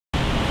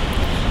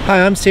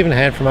Hi, I'm Stephen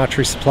Hann from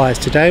Archery Supplies.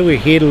 Today we're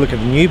here to look at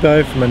a new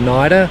bow from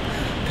Oneida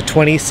for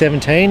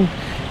 2017.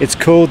 It's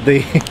called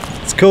the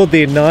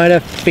Oneida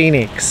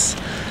Phoenix.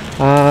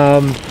 Now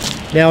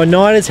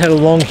Oneida's had a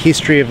long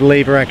history of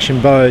lever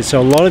action bows,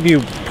 so a lot of you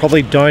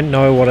probably don't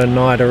know what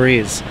Oneida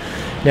is.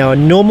 Now a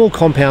normal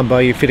compound bow,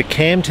 you fit a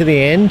cam to the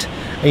end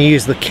and you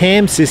use the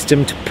cam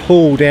system to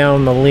pull down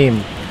on the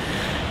limb.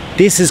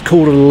 This is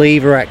called a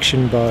lever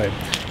action bow.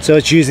 So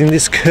it's using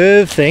this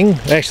curve thing.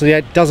 Actually,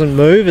 it doesn't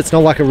move. It's not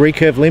like a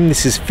recurve limb.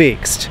 This is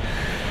fixed.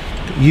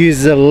 It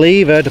uses a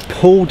lever to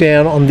pull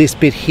down on this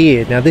bit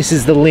here. Now this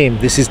is the limb.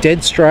 This is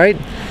dead straight.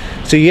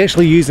 So you're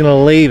actually using a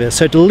lever.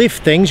 So to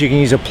lift things, you can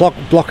use a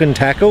block and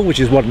tackle, which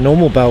is what a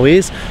normal bow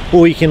is,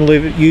 or you can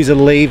use a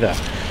lever.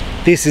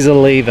 This is a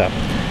lever.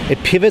 It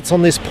pivots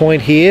on this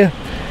point here,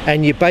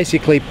 and you're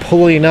basically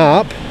pulling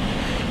up.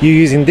 You're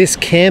using this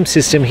cam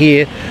system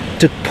here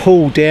to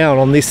pull down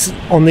on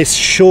this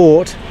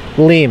short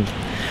limb.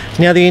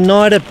 Now the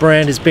Oneida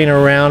brand has been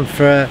around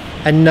for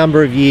a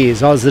number of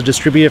years. I was the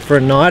distributor for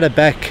Oneida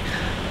back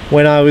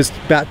when I was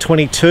about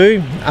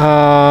 22,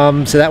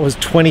 so that was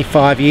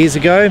 25 years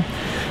ago.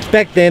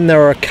 Back then they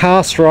were a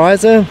cast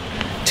riser.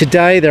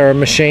 Today they're a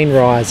machine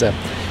riser.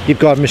 You've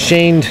got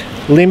machined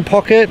limb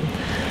pocket.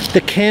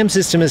 The cam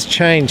system has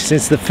changed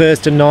since the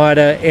first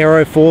Oneida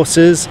Aero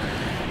Forces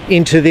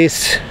into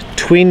this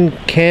twin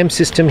cam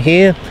system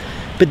here.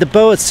 But the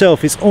bow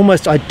itself is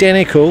almost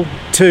identical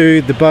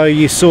to the bow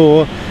you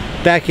saw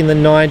back in the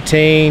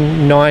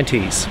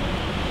 1990s.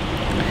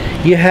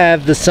 You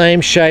have the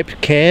same shaped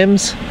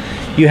cams.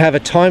 You have a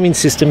timing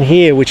system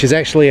here, which is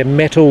actually a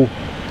metal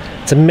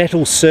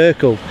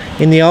circle.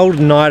 In the old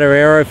Oneida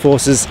Aero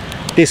Forces,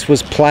 this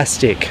was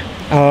plastic.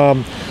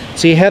 So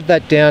you have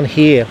that down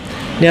here.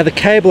 Now the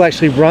cable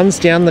actually runs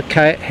down the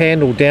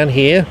handle down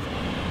here.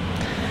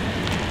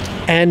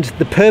 And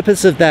the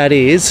purpose of that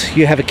is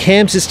you have a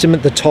cam system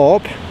at the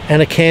top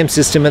and a cam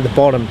system at the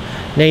bottom.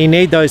 Now you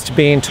need those to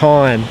be in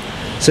time.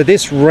 So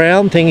this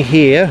round thing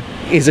here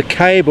is a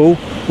cable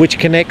which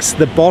connects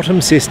the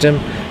bottom system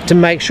to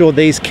make sure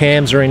these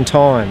cams are in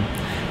time.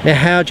 Now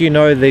how do you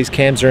know these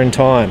cams are in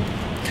time?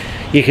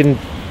 You can,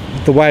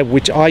 the way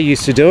which I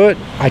used to do it,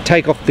 I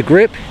take off the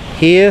grip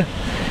here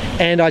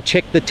and I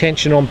check the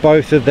tension on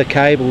both of the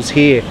cables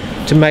here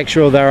to make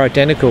sure they're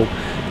identical.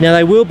 Now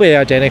they will be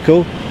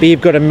identical, but you've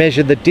got to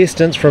measure the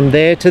distance from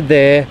there to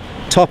there,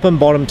 top and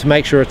bottom, to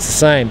make sure it's the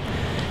same.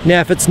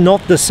 Now if it's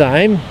not the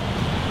same,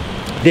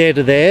 there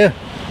to there,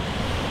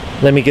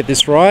 let me get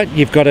this right,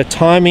 you've got a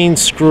timing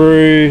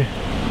screw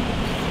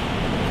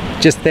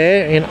just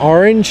there in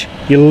orange.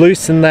 You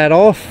loosen that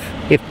off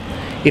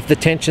if the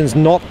tension's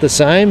not the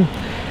same,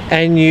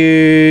 and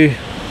you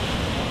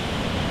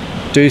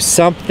do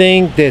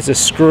something, there's a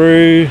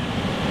screw.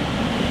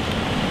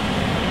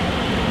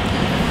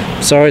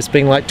 Sorry, it's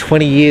been like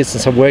 20 years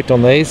since I've worked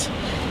on these.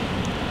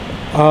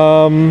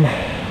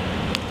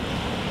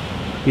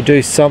 You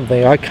do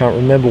something, I can't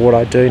remember what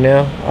I do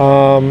now,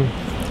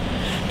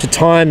 to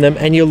time them,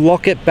 and you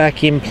lock it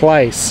back in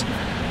place.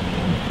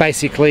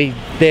 Basically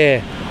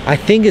there. I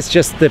think it's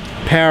just the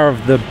power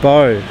of the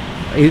bow.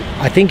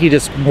 I think you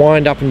just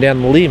wind up and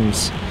down the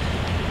limbs.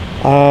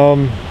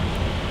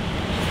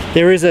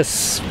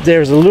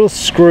 There's a little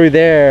screw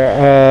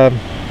there,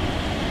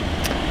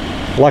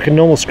 like a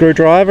normal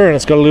screwdriver, and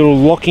it's got a little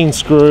locking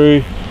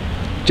screw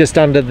just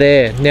under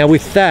there. Now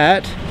with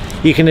that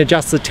you can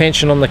adjust the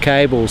tension on the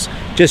cables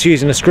just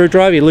using a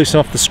screwdriver. You loosen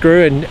off the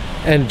screw and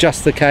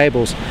adjust the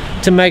cables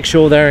to make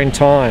sure they're in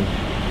time.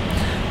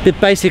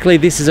 But basically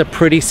this is a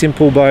pretty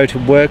simple bow to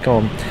work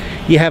on.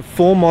 You have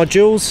 4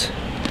 modules.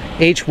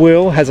 Each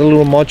wheel has a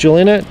little module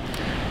in it.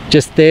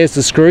 Just there's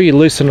the screw, you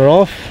loosen it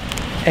off,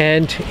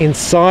 and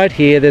inside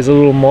here there's a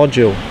little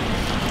module.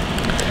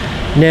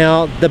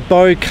 Now the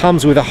bow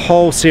comes with a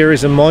whole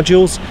series of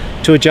modules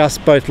to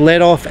adjust both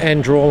let off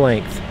and draw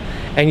length,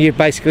 and you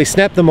basically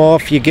snap them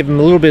off, you give them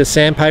a little bit of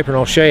sandpaper, and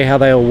I'll show you how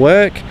they all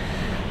work,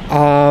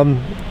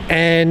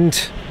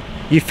 and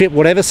you fit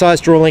whatever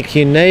size draw length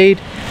you need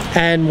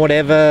and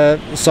whatever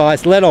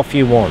size let off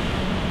you want.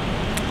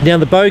 Now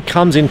the bow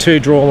comes in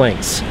 2 draw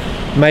lengths,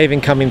 may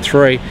even come in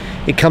 3.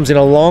 It comes in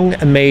a long,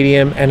 a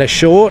medium and a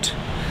short.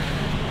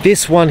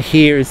 This one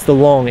here is the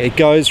long. It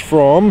goes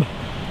from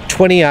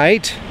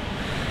 28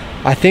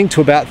 I think to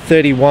about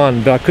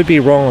 31, but I could be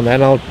wrong on that,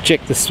 and I'll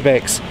check the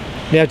specs.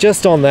 Now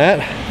just on that,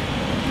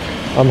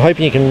 I'm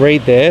hoping you can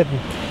read there,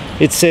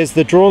 it says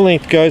the draw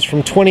length goes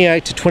from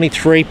 28 to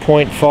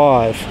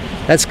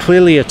 23.5. That's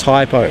clearly a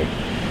typo.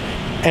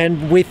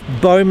 And with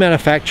bow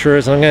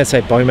manufacturers, I'm going to say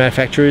bow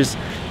manufacturers,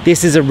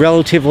 this is a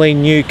relatively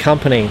new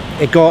company.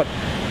 It got,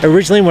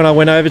 originally when I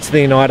went over to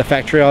the Oneida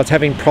factory, I was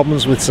having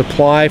problems with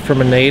supply from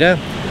Oneida.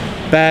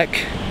 Back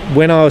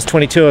when I was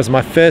 22, it was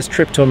my first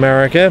trip to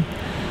America,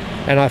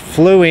 and I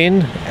flew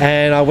in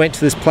and I went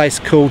to this place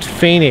called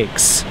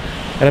Phoenix,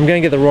 and I'm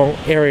going to get the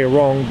area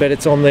wrong, but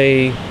it's on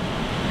the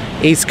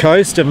east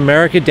coast of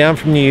America, down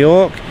from New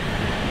York.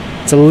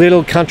 It's a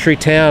little country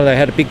town. They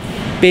had a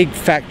big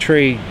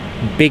factory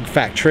big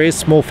factory, a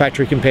small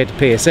factory compared to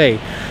PSE,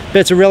 but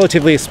it's a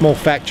relatively small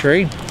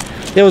factory.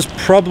 There was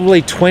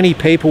probably 20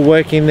 people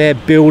working there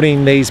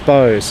building these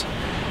bows.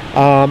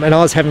 And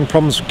I was having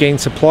problems with getting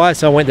supply,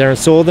 so I went there and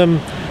saw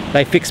them.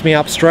 They fixed me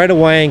up straight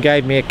away and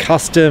gave me a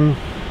custom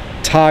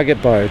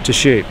target bow to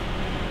shoot.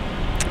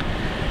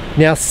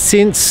 Now,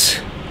 since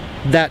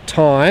that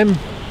time,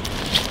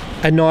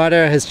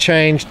 Oneida has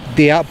changed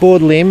the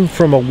outboard limb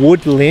from a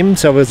wood limb,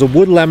 so it was a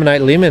wood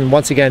laminate limb, and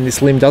once again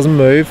this limb doesn't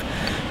move,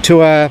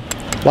 to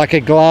like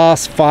a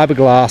glass,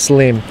 fiberglass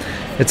limb.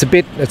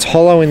 It's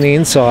hollow in the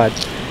inside.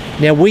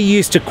 Now, we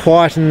used to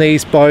quieten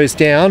these bows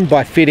down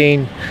by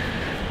fitting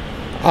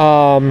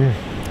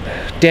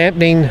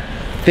dampening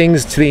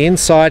things to the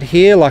inside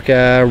here, like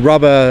a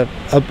rubber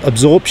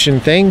absorption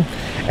thing,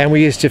 and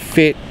we used to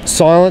fit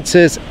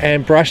silencers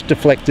and brush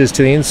deflectors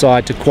to the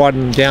inside to quieten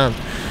them down.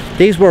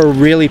 These were a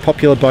really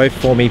popular bow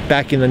for me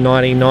back in the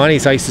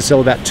 1990s. I used to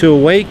sell about 2 a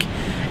week,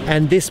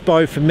 and this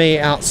bow for me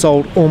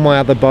outsold all my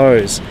other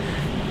bows.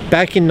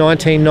 Back in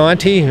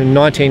 1990 and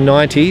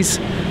 1990s,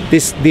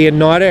 the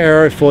Oneida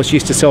Aero Force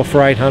used to sell for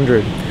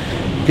 $800.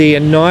 The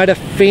Oneida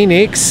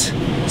Phoenix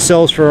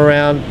sells for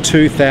around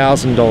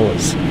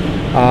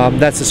 $2,000.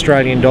 That's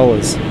Australian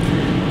dollars.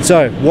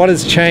 So what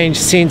has changed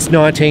since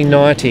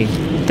 1990?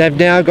 They've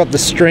now got the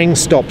string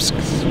stops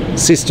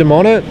system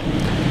on it.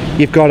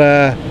 You've got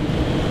a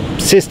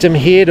system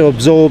here to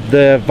absorb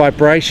the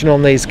vibration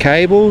on these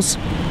cables.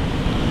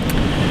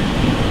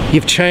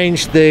 You've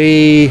changed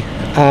the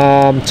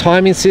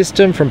timing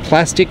system from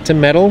plastic to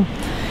metal.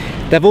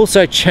 They've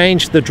also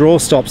changed the draw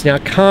stops. Now, I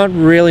can't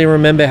really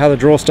remember how the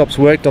draw stops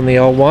worked on the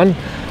old one.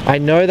 I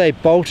know they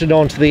bolted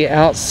onto the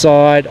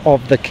outside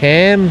of the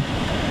cam,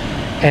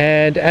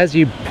 and as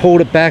you pulled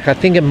it back, I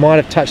think it might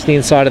have touched the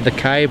inside of the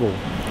cable.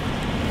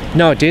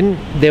 No, it didn't.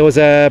 There was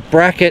a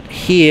bracket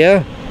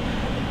here.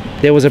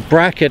 There was a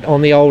bracket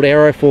on the old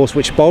Aero Force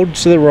which bolted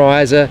to the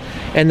riser,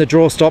 and the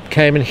draw stop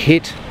came and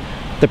hit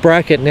the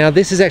bracket. Now,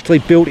 this is actually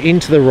built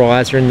into the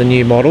riser in the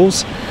new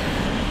models,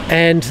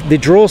 and the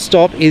draw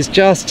stop is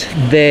just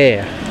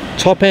there,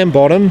 top and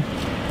bottom,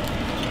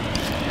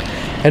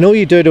 and all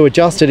you do to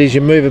adjust it is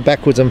you move it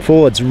backwards and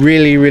forwards.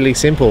 Really, really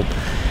simple.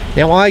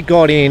 Now, I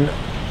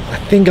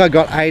think I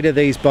got 8 of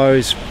these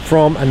bows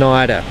from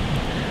Oneida.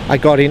 I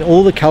got in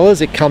all the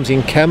colors. It comes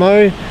in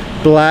camo,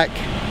 black,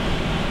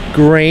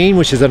 green,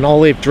 which is an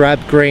olive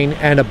drab green,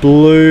 and a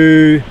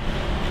blue,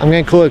 I'm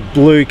going to call it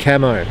blue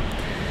camo.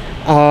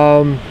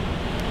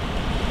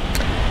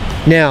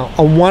 Now,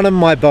 on one of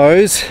my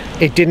bows,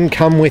 it didn't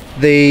come with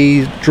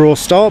the draw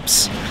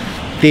stops.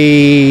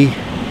 The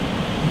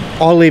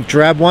olive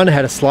drab one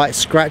had a slight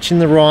scratch in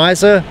the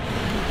riser.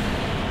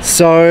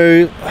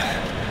 So,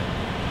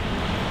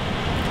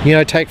 you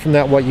know, take from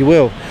that what you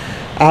will.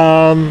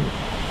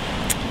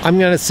 I'm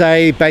going to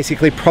say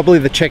basically probably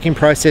the checking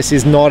process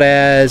is not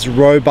as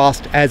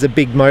robust as a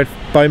big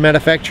bow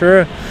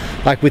manufacturer.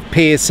 Like with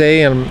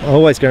PSE, and I'm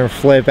always going to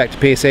flare back to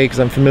PSE because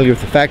I'm familiar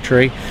with the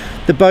factory,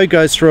 the bow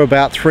goes through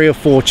about 3 or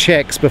 4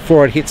 checks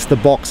before it hits the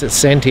box it's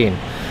sent in.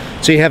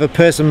 So you have a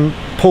person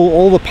pull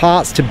all the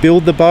parts to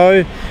build the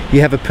bow,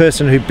 you have a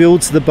person who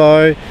builds the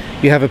bow,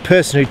 you have a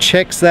person who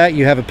checks that,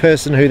 you have a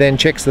person who then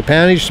checks the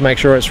poundage to make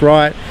sure it's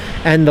right,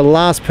 and the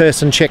last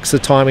person checks the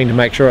timing to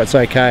make sure it's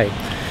okay.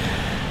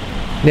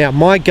 Now,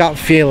 my gut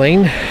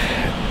feeling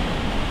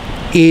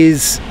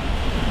is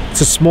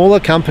it's a smaller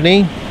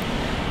company.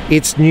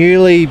 It's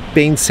newly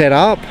been set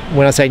up.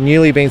 When I say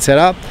newly been set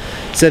up,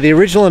 so the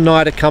original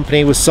Oneida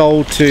company was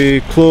sold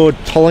to Claude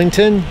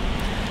Pollington,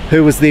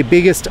 who was the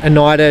biggest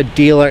Oneida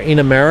dealer in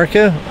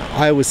America.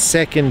 I was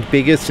second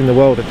biggest in the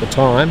world at the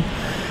time.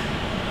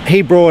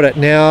 He brought it.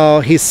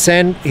 Now, his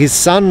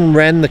son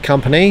ran the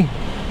company,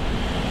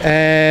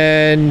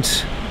 and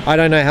I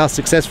don't know how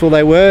successful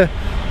they were.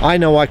 I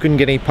know I couldn't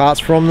get any parts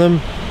from them.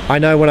 I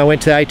know when I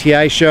went to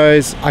ATA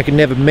shows, I could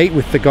never meet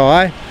with the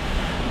guy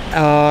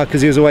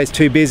because he was always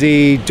too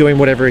busy doing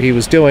whatever he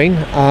was doing.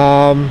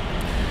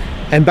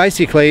 And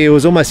basically, it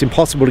was almost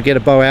impossible to get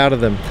a bow out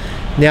of them.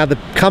 Now, the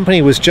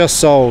company was just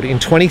sold in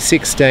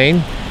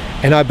 2016,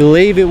 and I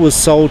believe it was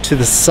sold to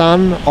the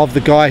son of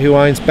the guy who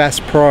owns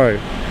Bass Pro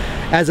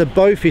as a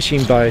bow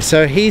fishing bow.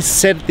 So he's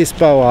set this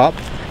bow up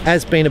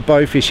as being a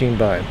bow fishing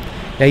bow.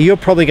 Now, you're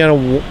probably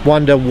going to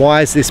wonder,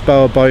 why is this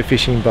bow a bow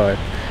fishing bow?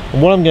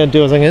 And what I'm going to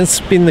do is I'm going to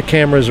spin the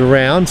cameras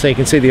around so you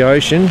can see the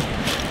ocean,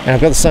 and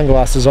I've got the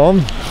sunglasses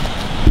on.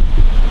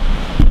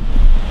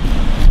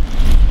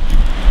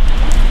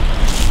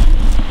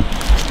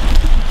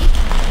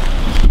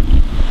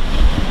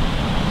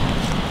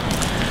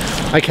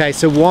 Okay,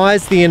 so why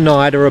is the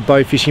Oneida a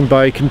bow fishing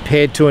bow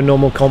compared to a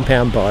normal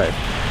compound bow?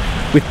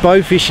 With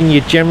bow fishing,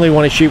 you generally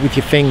want to shoot with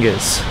your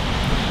fingers.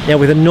 Now,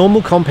 with a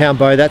normal compound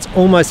bow, that's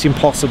almost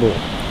impossible.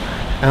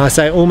 And I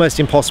say almost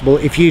impossible.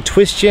 If you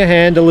twist your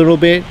hand a little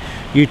bit,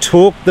 you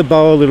torque the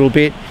bow a little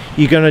bit,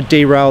 you're going to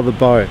derail the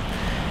bow.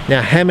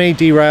 Now, how many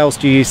derails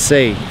do you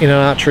see in an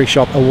archery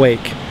shop a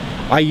week?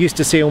 I used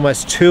to see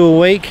almost 2 a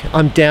week.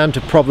 I'm down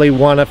to probably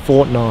 1 a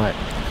fortnight.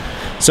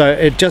 So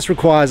it just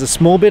requires a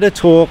small bit of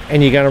torque,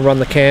 and you're going to run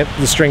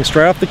the string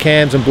straight off the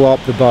cams and blow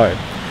up the bow.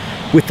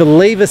 With the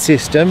lever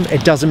system,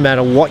 it doesn't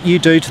matter what you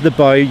do to the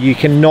bow, you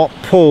cannot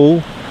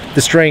pull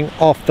the string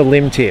off the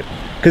limb tip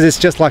because it's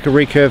just like a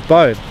recurved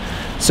bow.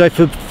 So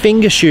for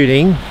finger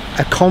shooting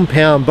a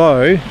compound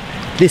bow,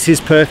 this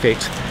is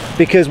perfect,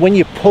 because when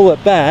you pull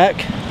it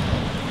back,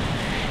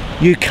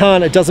 you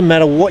can't, it doesn't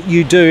matter what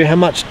you do, how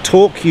much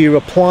torque you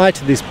apply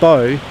to this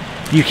bow,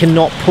 you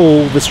cannot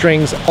pull the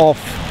strings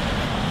off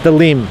the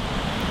limb.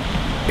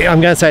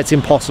 I'm going to say it's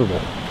impossible.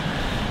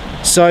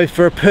 So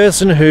for a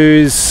person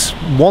who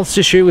wants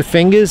to shoot with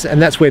fingers,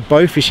 and that's where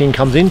bow fishing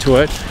comes into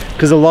it,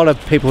 because a lot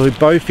of people who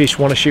bow fish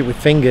want to shoot with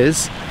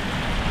fingers,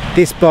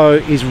 this bow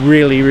is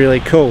really, really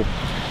cool.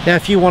 Now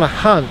if you want to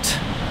hunt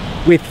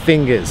with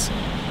fingers,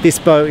 this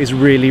bow is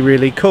really,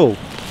 really cool.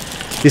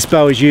 This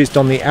bow is used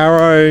on the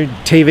Arrow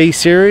TV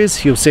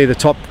series. You'll see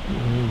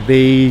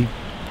the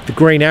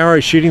green arrow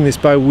shooting this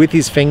bow with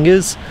his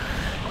fingers.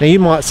 Now you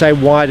might say,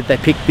 why did they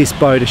pick this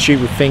bow to shoot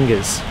with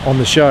fingers on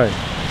the show?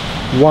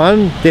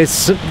 One, there's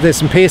some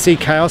PSE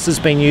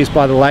Chaoses being used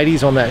by the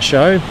ladies on that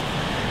show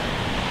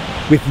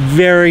with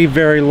very,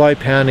 very low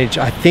poundage.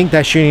 I think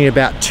they're shooting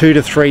about 2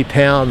 to 3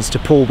 pounds to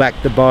pull back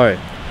the bow.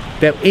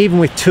 But even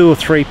with 2 or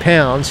 3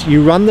 pounds,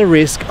 you run the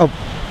risk of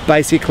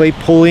basically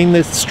pulling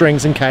the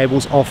strings and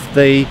cables off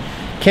the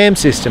cam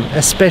system,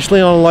 especially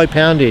on a low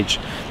poundage.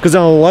 Because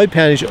on a low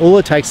poundage, all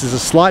it takes is a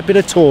slight bit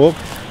of torque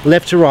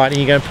left to right and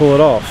you're going to pull it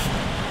off.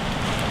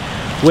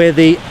 Where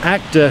the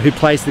actor who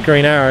plays the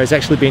green arrow has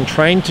actually been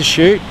trained to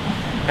shoot,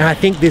 and I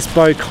think this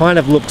bow kind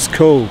of looks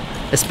cool,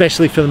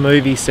 especially for the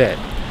movie set.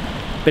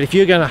 But if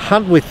you're going to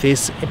hunt with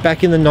this,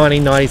 back in the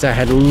 1990s I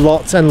had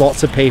lots and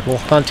lots of people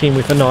hunting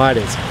with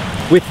Oneidas,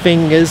 with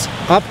fingers,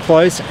 up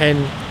close,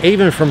 and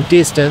even from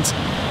distance,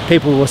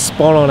 people were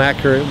spot on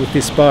accurate with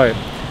this bow.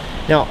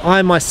 Now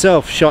I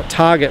myself shot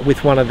target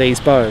with one of these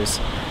bows.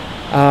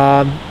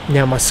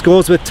 Now my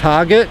scores with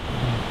target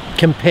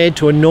compared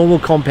to a normal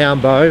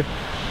compound bow,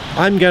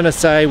 I'm going to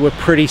say we're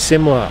pretty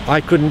similar. I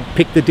couldn't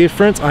pick the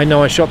difference. I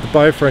know I shot the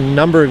bow for a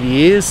number of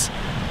years.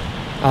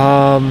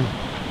 Now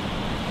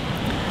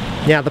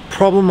the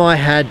problem I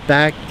had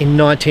back in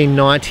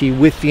 1990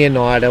 with the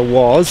Oneida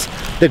was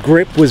the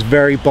grip was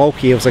very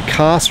bulky. It was a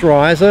cast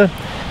riser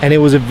and it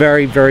was a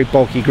very, very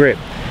bulky grip.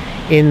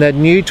 In the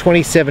new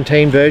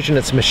 2017 version,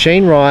 it's a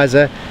machine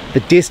riser. The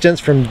distance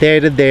from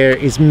there to there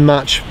is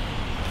much,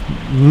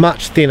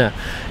 much thinner.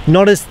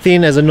 Not as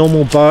thin as a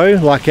normal bow,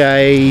 like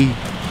a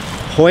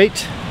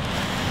Hoyt.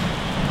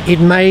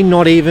 It may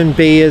not even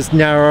be as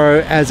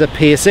narrow as a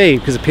PSE,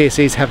 because the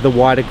PSEs have the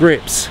wider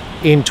grips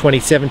in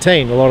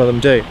 2017, a lot of them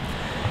do.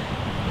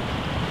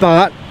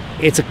 But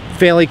it's a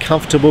fairly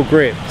comfortable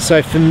grip.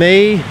 So for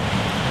me,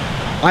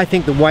 I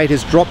think the weight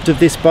has dropped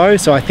of this bow,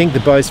 so I think the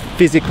bow's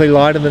physically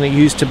lighter than it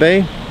used to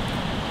be.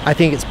 I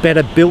think it's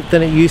better built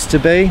than it used to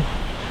be.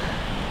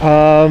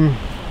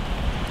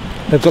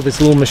 They've got this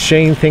little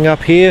machine thing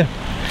up here.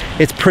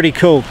 It's pretty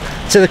cool.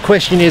 So the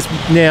question is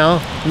now,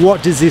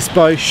 what does this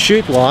bow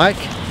shoot like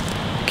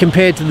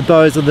compared to the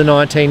bows of the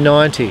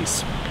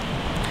 1990s?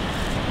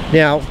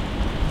 Now,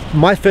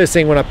 my first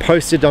thing when I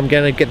posted I'm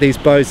going to get these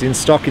bows in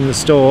stock in the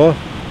store,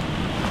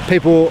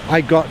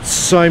 I got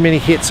so many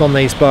hits on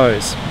these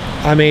bows.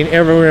 I mean,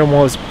 everyone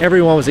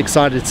was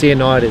excited to see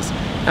Oneidas.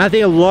 And I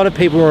think a lot of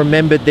people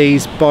remembered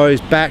these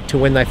bows back to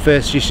when they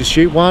first used to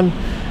shoot one,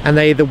 and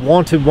they either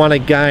wanted one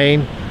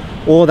again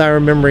or they're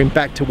remembering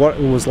back to what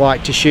it was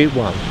like to shoot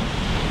one.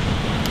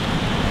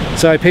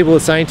 So people are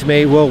saying to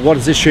me, well, what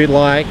does this shoot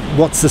like?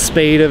 What's the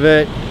speed of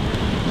it?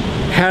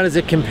 How does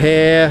it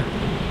compare?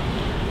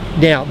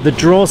 Now, the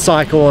draw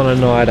cycle on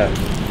Oneida,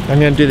 I'm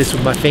going to do this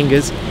with my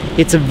fingers.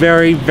 It's a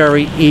very,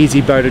 very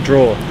easy bow to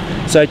draw.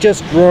 So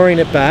just drawing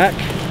it back,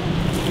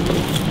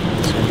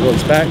 just going to draw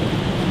this back,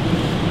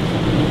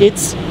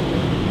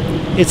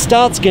 it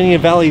starts getting a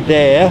valley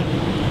there,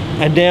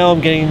 and now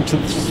I'm getting into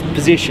this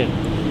position.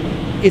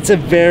 It's a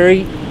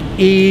very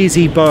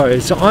easy bow,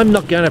 so I'm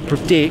going to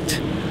predict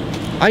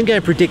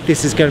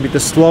this is going to be the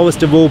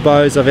slowest of all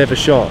bows I've ever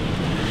shot.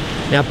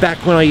 Now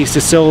back when I used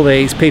to sell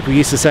these, people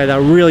used to say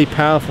they're really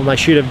powerful and they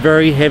shoot a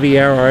very heavy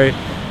arrow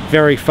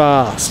very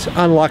fast,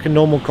 unlike a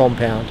normal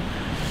compound.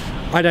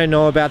 I don't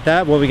know about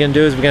that. What we're going to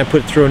do is we're going to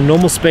put it through a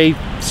normal speed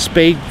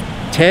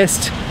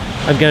test.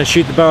 I'm going to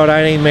shoot the bow at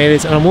 18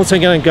 meters, and I'm also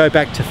going to go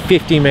back to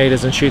 50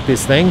 meters and shoot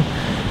this thing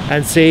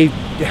and see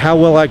how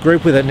well I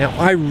group with it. Now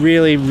I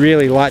really,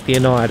 really like the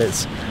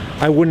Oneidas.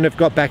 I wouldn't have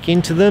got back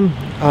into them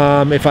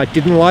if I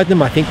didn't like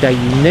them. I think they're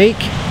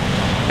unique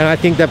and I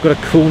think they've got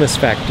a coolness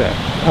factor.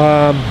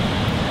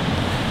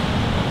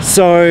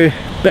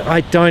 But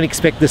I don't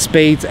expect the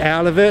speeds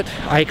out of it.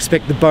 I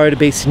expect the bow to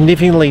be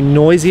significantly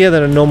noisier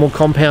than a normal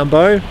compound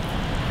bow,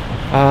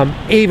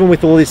 even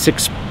with all this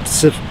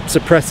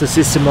suppressor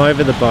system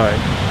over the bow.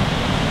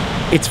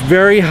 It's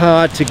very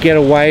hard to get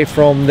away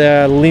from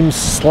the limb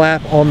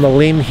slap on the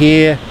limb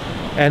here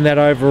and that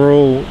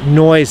overall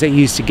noise that you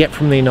used to get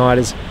from the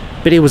Oneidas,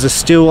 but it was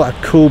still a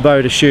cool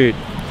bow to shoot.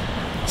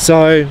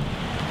 So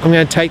I'm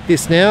going to take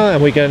this now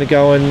and we're going to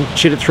go and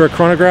shoot it through a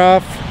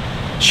chronograph,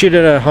 shoot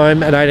it at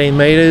home at 18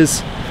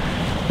 meters.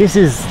 This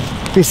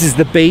is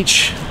the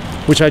beach,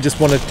 which I just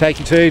wanted to take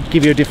you to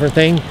give you a different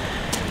thing.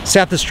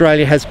 South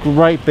Australia has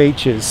great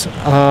beaches.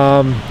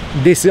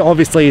 This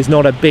obviously is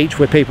not a beach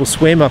where people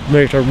swim. I've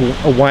moved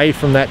away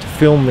from that to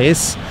film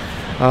this.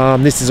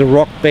 This is a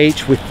rock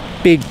beach with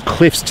big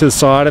cliffs to the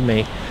side of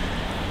me,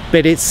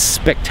 but it's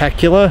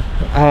spectacular,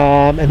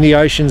 and the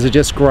oceans are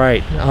just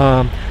great.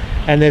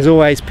 And there's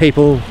always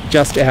people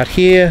just out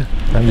here.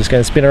 I'm just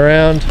going to spin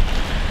around.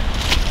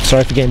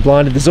 Sorry for getting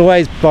blinded. There's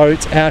always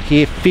boats out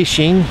here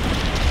fishing.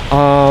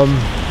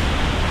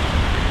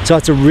 So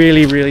it's a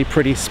really, really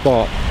pretty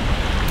spot.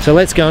 So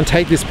let's go and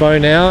take this bow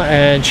now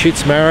and shoot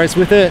some arrows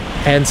with it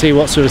and see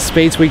what sort of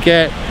speeds we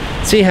get,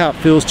 see how it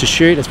feels to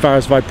shoot as far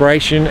as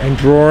vibration and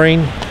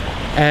drawing,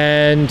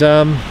 and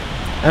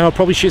I'll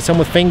probably shoot some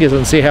with fingers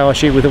and see how I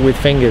shoot with it with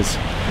fingers.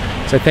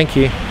 So thank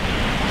you.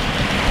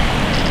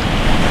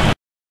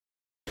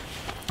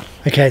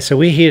 Okay, so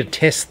we're here to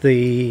test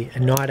the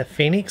Oneida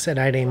Phoenix at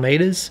 18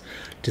 meters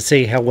to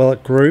see how well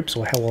it groups,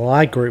 or how well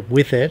I group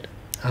with it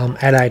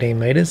at 18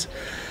 meters.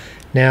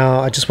 Now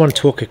I just want to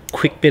talk a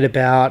quick bit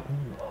about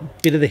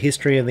of the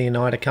history of the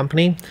Oneida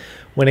company.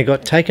 When it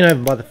got taken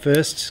over by the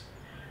first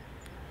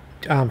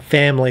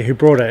family who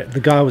brought it, the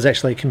guy was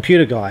actually a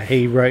computer guy.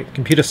 He wrote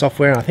computer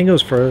software, and I think it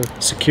was for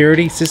a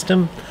security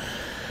system.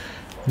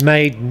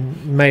 Made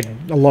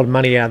a lot of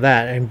money out of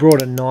that, and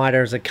brought Oneida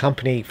as a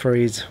company for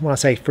his, when I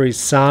say for his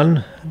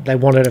son, they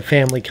wanted a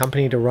family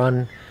company to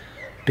run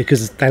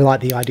because they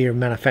liked the idea of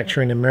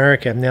manufacturing in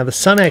America. Now the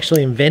son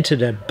actually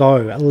invented a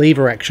bow, a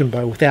lever action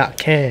bow without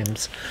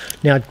cams.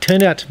 Now it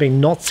turned out to be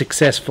not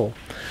successful.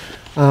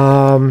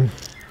 And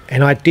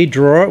I did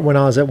draw it when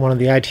I was at one of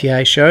the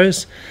ATA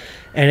shows,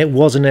 and it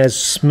wasn't as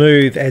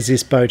smooth as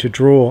this bow to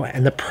draw,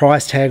 and the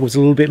price tag was a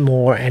little bit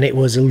more, and it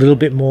was a little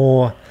bit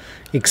more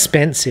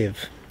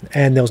expensive,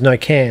 and there was no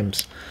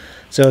cams.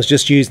 So I was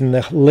just using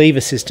the lever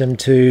system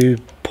to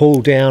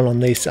pull down on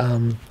this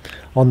on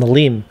the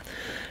limb.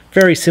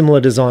 Very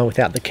similar design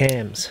without the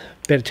cams,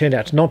 but it turned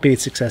out to not be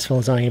as successful. It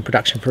was only in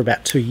production for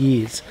about 2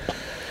 years.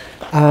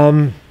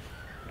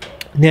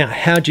 Now,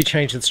 how do you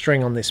change the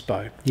string on this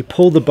bow? You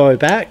pull the bow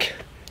back,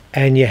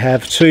 and you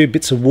have 2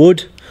 bits of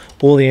wood,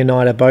 or the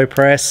Oneida bow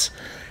press,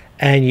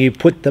 and you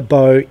put the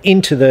bow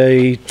into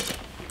the,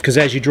 because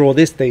as you draw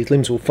this, these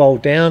limbs will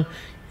fold down.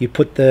 You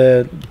put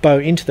the bow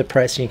into the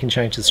press and you can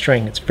change the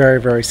string. It's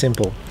very, very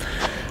simple.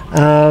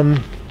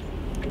 I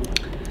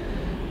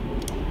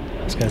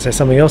was going to say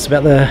something else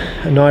about the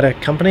Oneida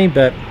company,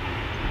 but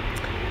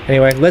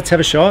anyway, let's have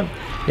a shot.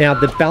 Now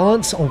the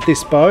balance of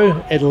this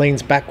bow, it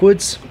leans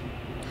backwards,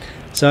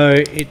 so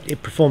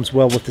it performs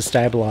well with the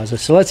stabilizer.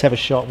 So let's have a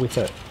shot with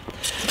it.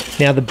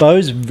 Now the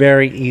bow's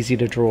very easy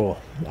to draw,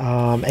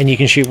 and you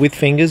can shoot with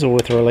fingers or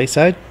with a release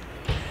aid.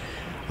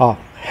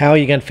 How are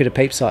you going to fit a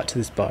peep sight to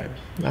this bow?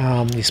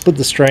 You split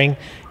the string.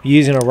 If you're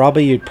using a rubber,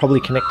 you'd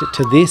probably connect it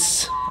to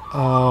this,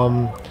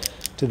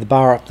 to the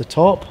bar up the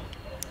top.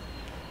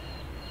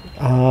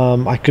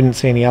 I couldn't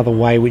see any other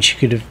way which you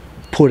could have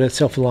put a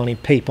self-aligning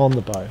peep on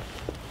the bow.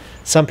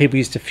 Some people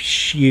used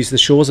to use the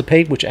Shawser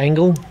peep, which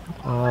angle.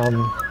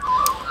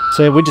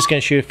 So we're just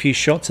going to shoot a few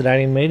shots at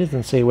 18 meters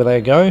and see where they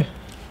go.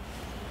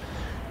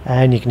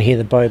 And you can hear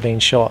the bow being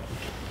shot.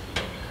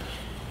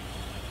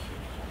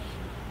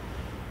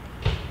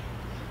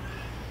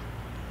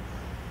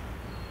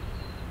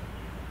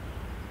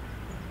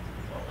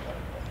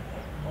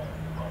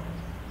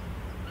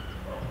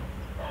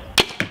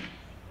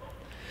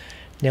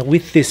 Now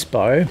with this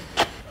bow,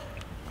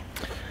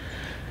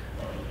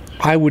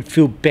 I would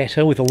feel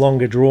better with a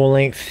longer draw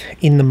length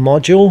in the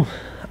module,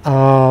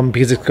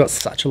 because it's got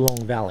such a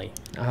long valley.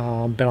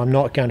 But I'm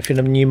not going to fit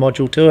a new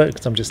module to it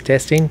because I'm just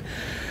testing.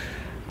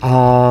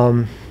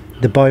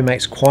 The bow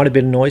makes quite a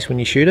bit of noise when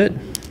you shoot it.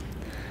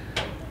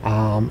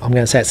 I'm going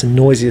to say it's the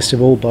noisiest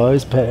of all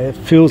bows, but it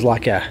feels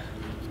like a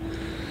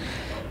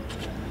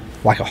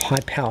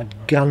high-powered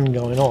gun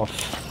going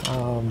off.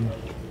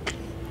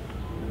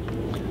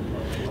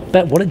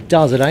 But what it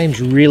does, it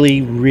aims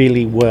really,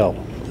 really well.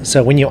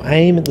 So when you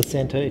aim at the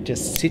center, it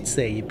just sits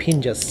there. Your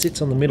pin just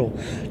sits on the middle.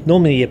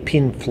 Normally your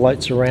pin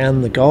floats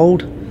around the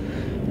gold.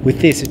 With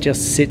this, it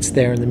just sits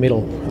there in the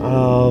middle.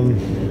 I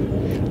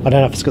don't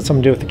know if it's got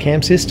something to do with the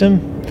cam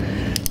system.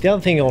 The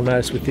other thing you'll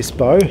notice with this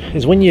bow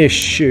is when you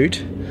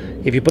shoot,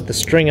 if you put the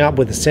string up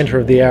with the center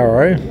of the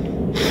arrow,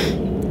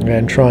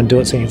 and try and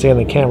do it so you can see on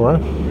the camera,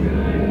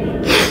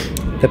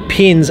 the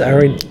pins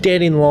are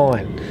dead in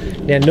line.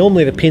 Now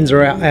normally the pins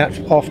are out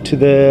off to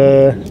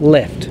the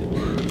left.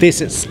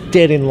 This, it's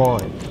dead in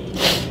line.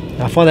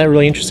 I find that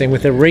really interesting.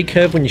 With a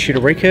recurve, when you shoot a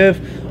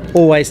recurve,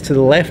 always to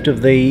the left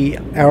of the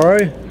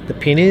arrow, the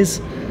pin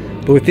is.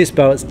 But with this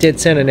bow, it's dead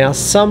center. Now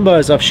some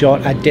bows I've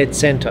shot are dead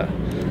center,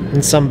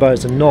 and some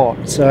bows are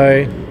not.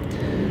 So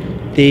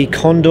the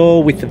Condor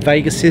with the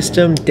Vega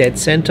system, dead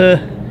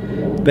center.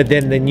 But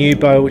then the new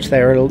bow, which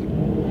they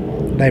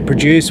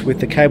produce with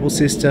the cable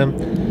system,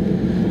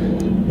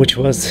 which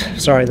was,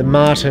 sorry, the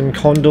Martin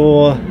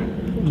Condor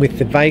with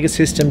the Vega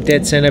system,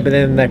 dead center, but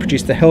then they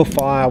produced the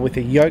Hellfire with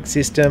a yoke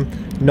system,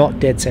 not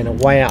dead center,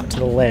 way out to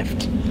the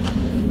left.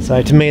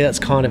 So to me, that's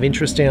kind of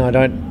interesting. I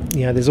don't,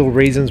 you know, there's all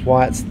reasons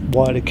why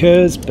it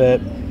occurs,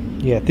 but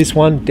yeah, this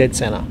one, dead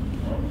center.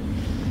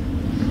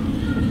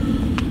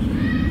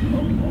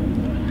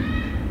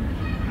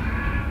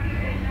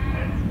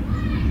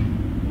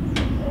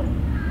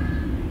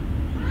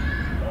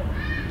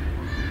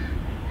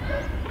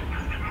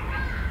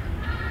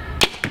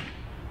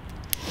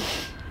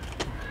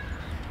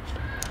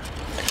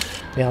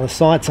 Now the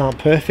sights aren't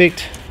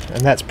perfect,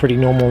 and that's pretty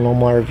normal on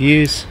my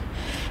reviews.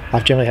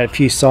 I've generally had a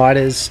few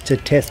sighters to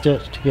test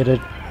it to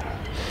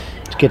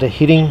get it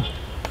hitting.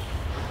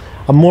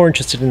 I'm more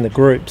interested in the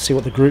group, see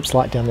what the group's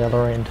like down the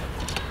other end.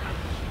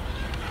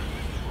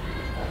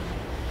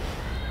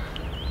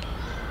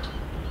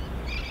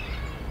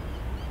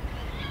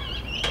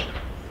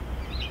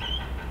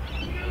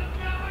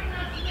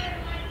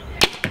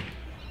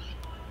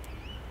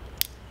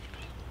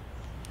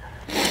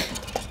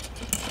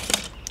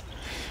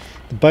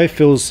 The bow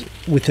feels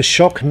with the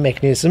shock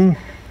mechanism.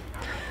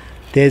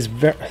 There's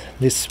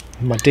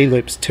my D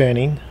loop's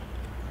turning.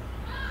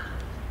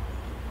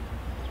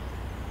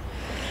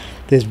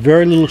 There's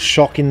very little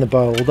shock in the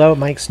bow, although it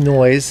makes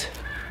noise.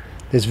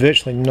 There's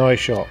virtually no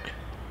shock.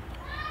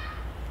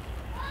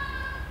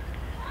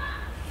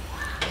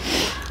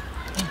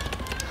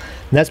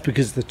 And that's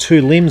because the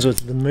two limbs,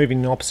 as they're moving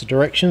in opposite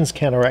directions,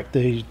 counteract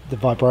the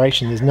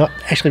vibration. There's not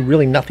actually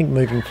really nothing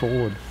moving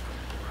forward.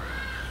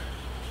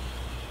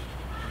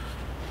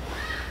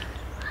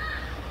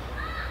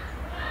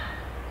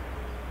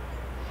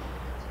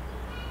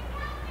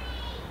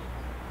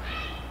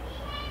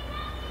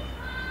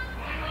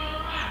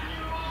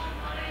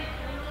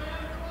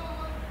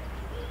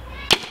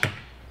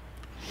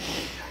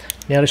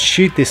 Now to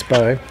shoot this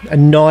bow,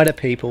 Oneida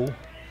people, when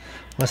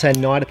I say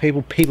Oneida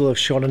people, people who have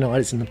shot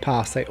Oneidas in the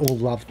past, they all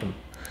love them.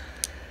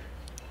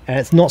 And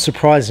it's not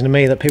surprising to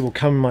me that people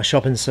come in my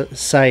shop and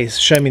say,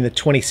 show me the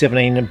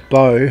 2017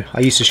 bow. I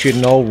used to shoot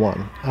an old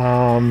one.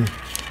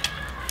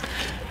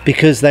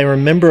 Because they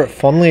remember it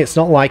fondly. It's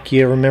not like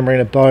you're remembering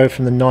a bow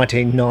from the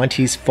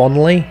 1990s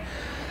fondly,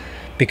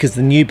 because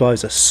the new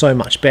bows are so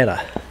much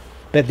better.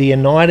 But the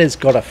Oneida's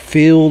got a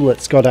feel,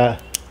 it's got a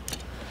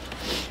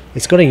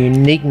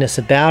uniqueness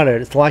about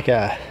it. It's like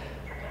I'm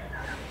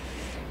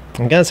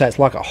going to say it's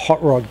like a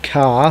hot rod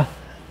car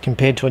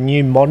compared to a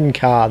new modern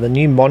car. The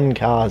new modern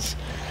cars,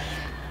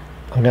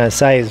 I'm going to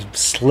say, is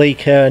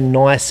sleeker,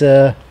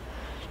 nicer.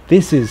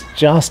 This is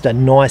just a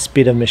nice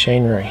bit of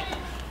machinery.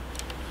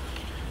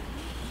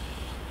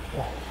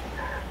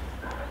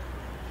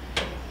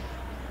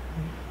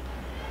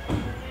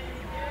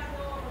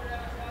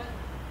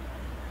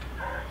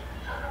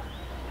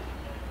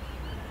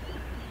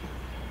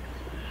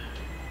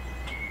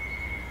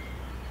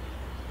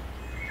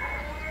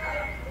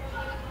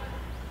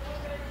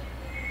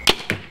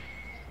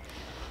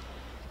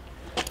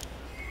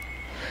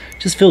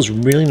 Just feels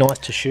really nice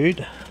to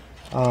shoot.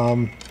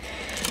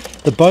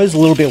 The bow's a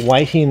little bit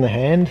weighty in the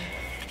hand.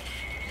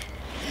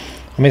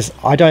 I mean,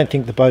 I don't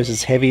think the bow's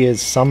as heavy as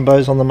some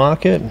bows on the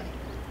market.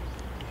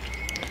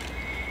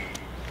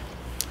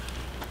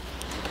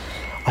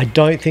 I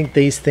don't think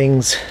these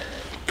things,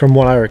 from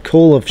what I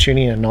recall of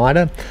shooting an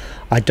Oneida,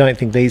 I don't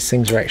think these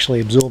things are actually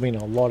absorbing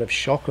a lot of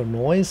shock or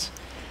noise.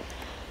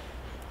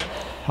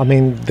 I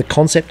mean, the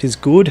concept is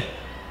good,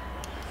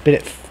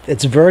 but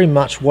it's very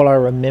much what I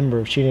remember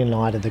of shooting an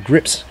Oneida. The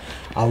grip's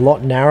a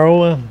lot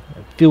narrower,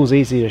 it feels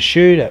easier to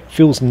shoot, it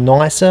feels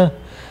nicer,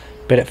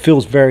 but it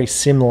feels very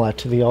similar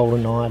to the old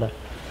Oneida.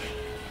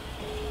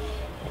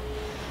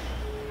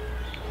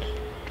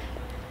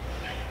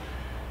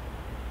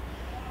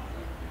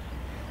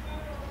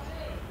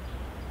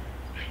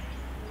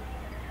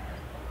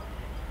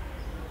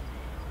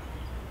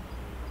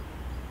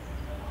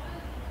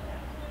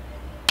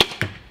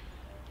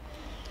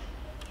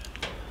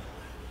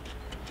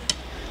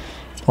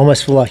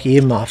 Almost feel like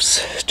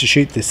earmuffs to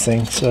shoot this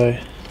thing, so,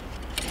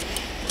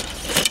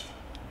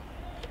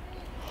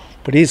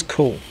 but it is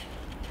cool.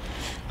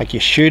 Like, you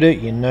shoot it,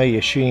 you know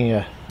you're shooting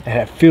and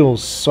it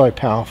feels so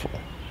powerful.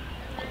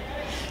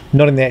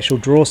 Not in the actual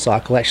draw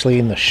cycle, actually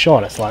in the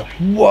shot, it's like,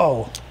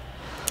 whoa,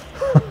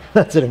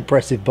 that's an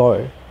impressive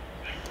bow.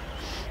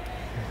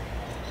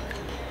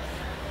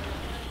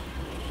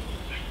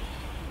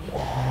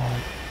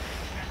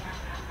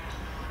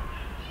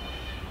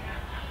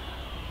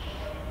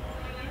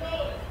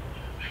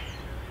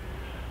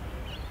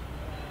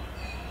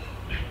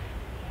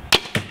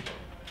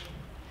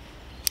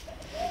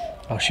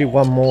 I'll shoot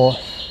one more.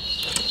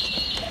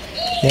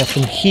 Now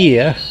from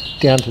here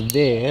down to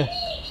there,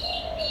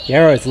 the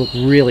arrows look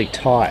really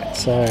tight,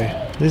 so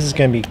this is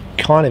going to be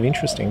kind of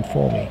interesting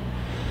for me.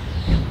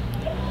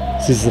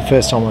 This is the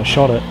first time I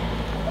shot it,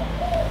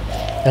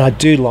 and I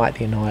do like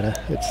the Oneida.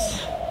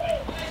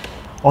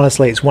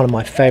 Honestly, it's one of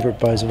my favourite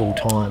bows of all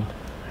time,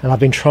 and I've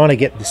been trying to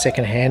get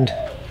the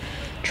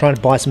trying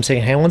to buy some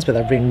second-hand ones, but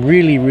they've been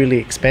really, really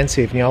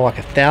expensive. You know, like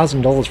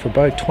 $1,000 for a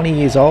bow, 20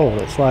 years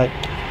old. It's like,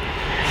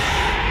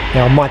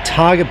 Now my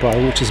target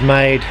bow, which is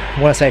made,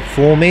 when I say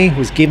for me,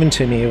 was given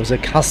to me. It was a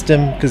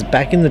custom, because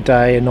back in the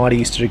day Oneida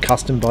used to do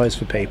custom bows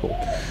for people.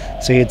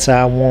 So you'd say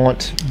I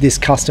want this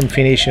custom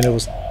finish, and it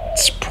was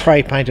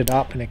spray painted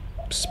up in a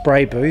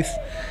spray booth.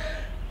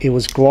 It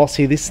was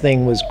glossy. This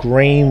thing was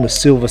green with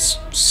silver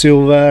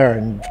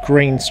and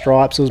green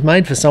stripes. It was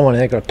made for someone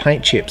who got a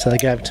paint chip, so they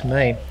gave it to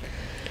me.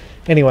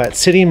 Anyway, it's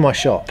sitting in my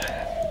shop,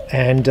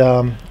 and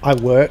I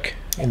work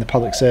in the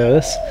public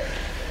service,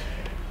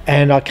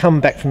 and I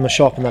come back from the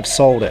shop and they've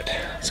sold it.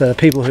 So the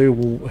people who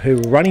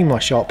were running my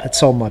shop had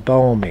sold my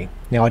bow on me.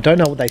 Now I don't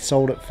know what they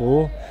sold it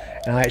for,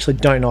 and I actually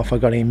don't know if I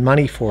got any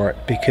money for it,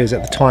 because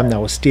at the time they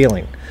were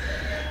stealing.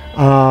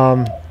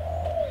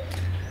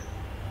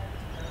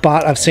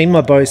 But I've seen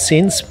my bow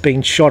since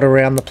being shot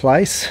around the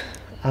place,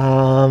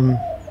 and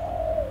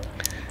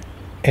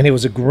it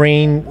was a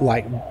green,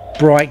 like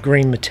bright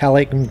green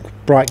metallic and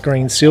bright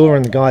green silver,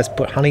 and the guys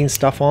put hunting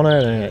stuff on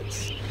it, and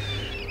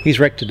he's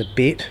wrecked it a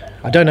bit.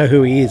 I don't know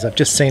who he is, I've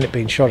just seen it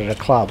being shot at a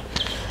club.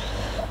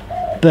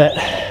 But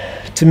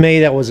to me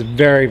that was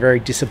very, very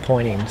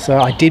disappointing. So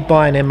I did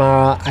buy an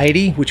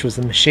MR80, which was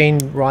the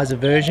machine riser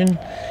version,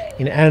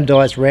 in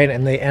anodized red,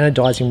 and the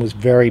anodizing was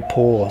very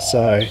poor,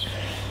 so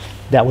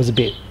that was a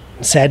bit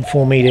sad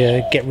for me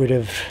to get rid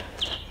of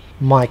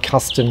my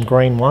custom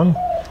green one.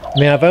 I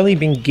mean, I've only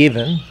been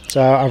given,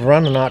 so I've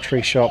run an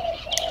archery shop,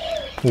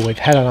 well, we've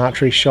had an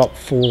archery shop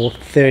for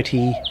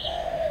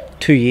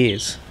 32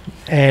 years,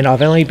 and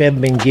I've only ever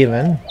been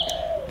given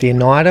the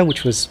Oneida,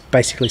 which was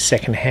basically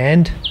second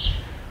hand,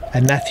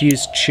 a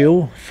Matthews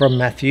Chill from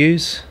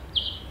Matthews,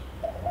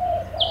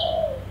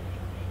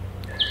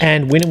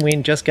 and Win and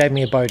Win just gave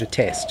me a bow to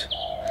test.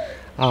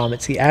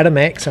 It's the Atom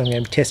X. I'm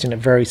going to be testing it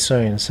very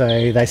soon.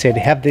 So they said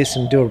have this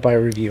and do a bow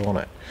review on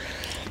it.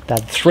 They're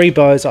the 3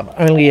 bows I've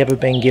only ever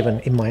been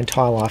given in my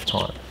entire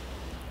lifetime.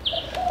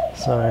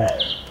 So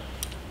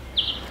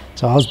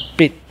I was a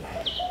bit,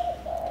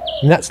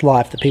 and that's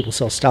life, that people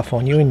sell stuff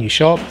on you in your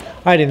shop.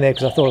 I had in there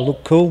because I thought it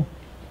looked cool.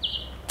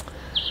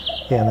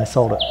 Yeah, and they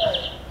sold it.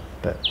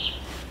 But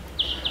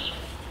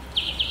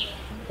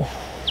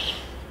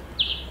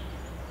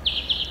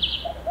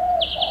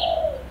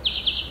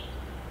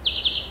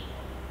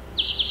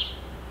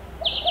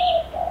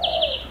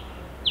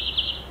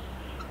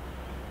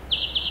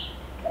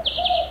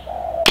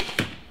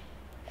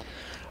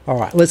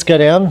alright, let's go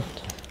down.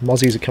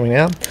 Mozzies are coming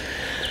out.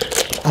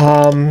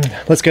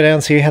 Let's go down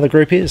and see how the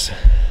group is.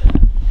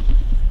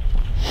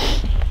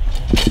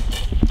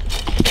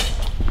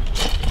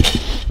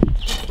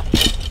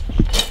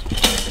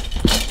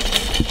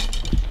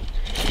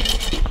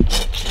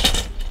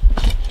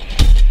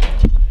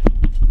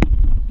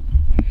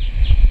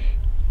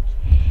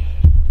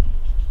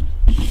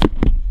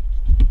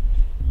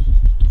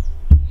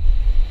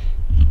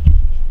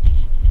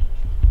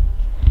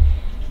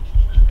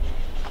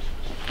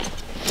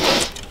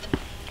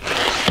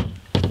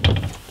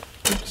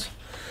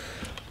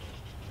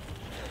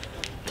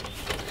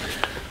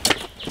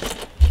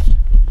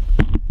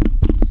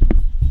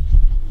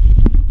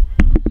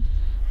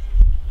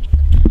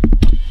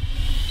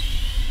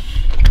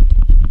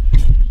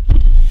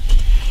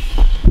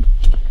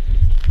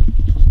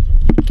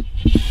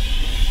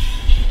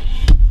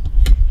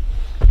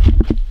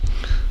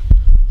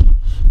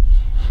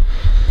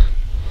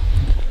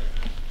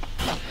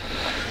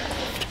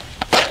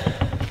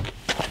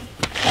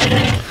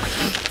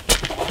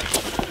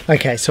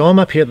 Okay, so I'm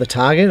up here at the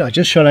target. I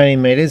just shot 80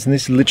 meters, and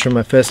this is literally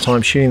my first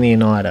time shooting the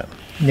Oneida.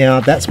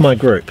 Now that's my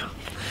group.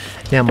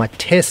 Now my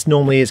test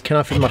normally is, can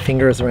I fit my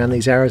fingers around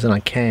these arrows? And I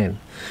can.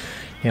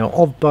 Now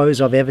of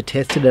bows I've ever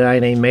tested at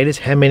 18 meters,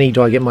 how many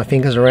do I get my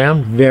fingers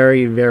around?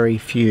 Very, very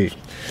few.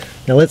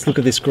 Now let's look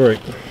at this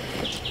group.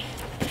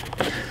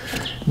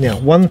 Now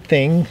one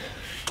thing,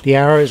 the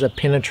arrows are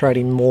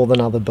penetrating more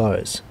than other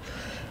bows.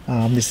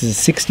 This is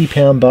a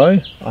 60-pound bow.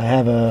 I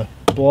have a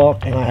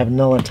block and I have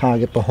another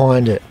target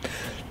behind it.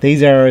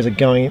 These arrows are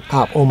going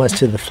up almost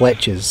to the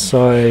fletchers,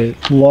 so a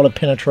lot of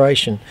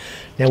penetration.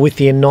 Now with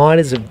the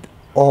Oneidas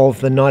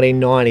of the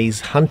 1990s,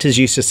 hunters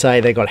used to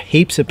say they got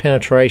heaps of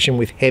penetration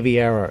with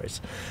heavy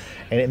arrows,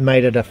 and it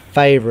made it a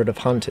favourite of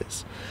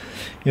hunters.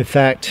 In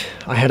fact,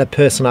 I had a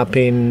person up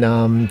in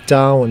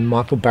Darwin,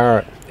 Michael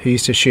Barrett, who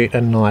used to shoot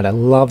an Oneida,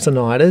 loves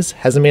Oneidas,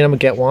 hasn't been able to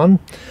get one.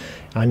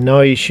 I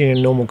know he's shooting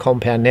a normal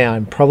compound now,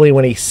 and probably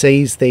when he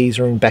sees these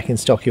are back in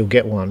stock he'll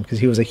get one, because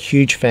he was a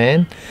huge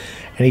fan.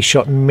 And he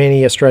shot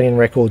many Australian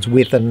records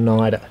with an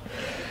Oneida.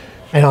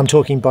 And I'm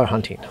talking bow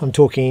hunting. I'm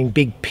talking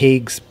big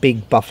pigs,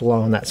 big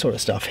buffalo and that sort of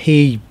stuff.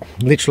 He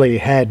literally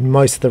had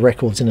most of the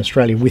records in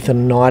Australia with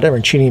an Oneida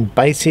and shooting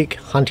basic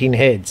hunting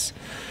heads.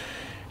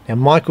 Now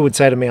Michael would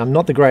say to me, I'm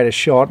not the greatest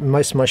shot.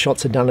 Most of my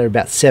shots are done at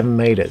about 7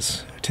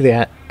 meters to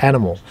the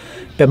animal.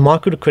 But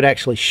Michael could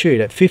actually shoot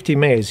at 50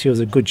 meters. He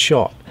was a good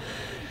shot.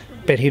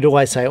 But he'd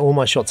always say all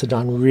my shots are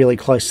done really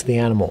close to the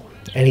animal.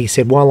 And he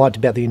said what I liked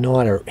about the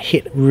Oneida, it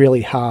hit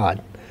really hard.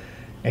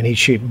 And he'd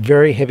shoot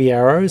very heavy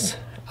arrows.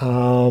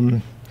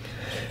 But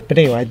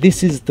anyway,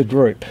 this is the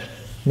group.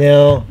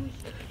 Now,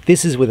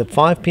 this is with a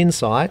 5-pin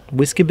sight,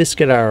 whisker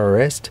biscuit arrow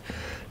rest,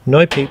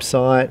 no peep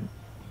sight,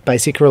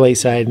 basic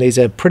release aid, and these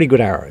are pretty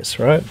good arrows,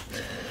 right?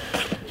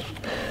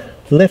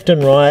 Left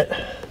and right,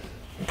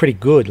 pretty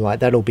good, like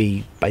that'll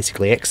be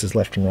basically X's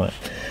left and right.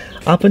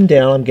 Up and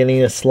down, I'm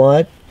getting a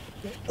slight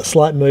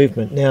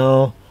movement.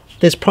 Now,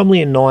 there's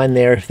probably a 9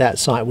 there if that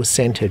sight was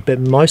centered, but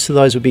most of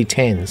those would be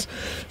 10s.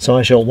 So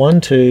I shot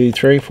 1, 2,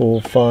 3,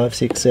 4, 5,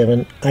 6,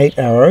 7, 8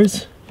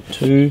 arrows.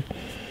 1,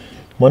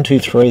 2,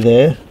 3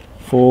 there.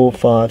 4,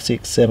 5,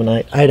 6, 7,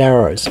 8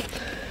 arrows.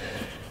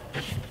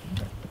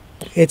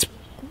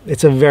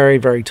 It's a very,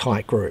 very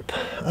tight group.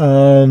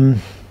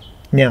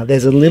 Now,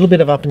 there's a little bit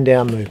of up and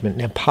down movement.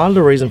 Now, part of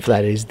the reason for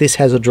that is this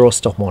has a draw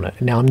stop on it.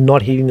 Now, I'm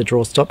not hitting the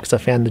draw stop because I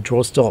found the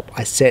draw stop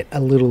I set a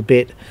little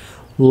bit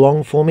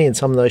long for me. In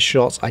some of those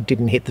shots, I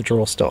didn't hit the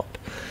draw stop.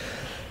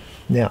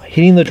 Now,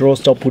 hitting the draw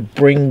stop would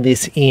bring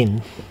this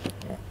in,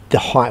 the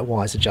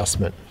height-wise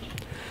adjustment.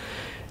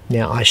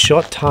 Now, I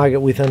shot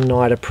target with an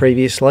Oneida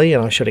previously,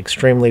 and I shot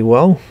extremely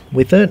well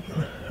with it.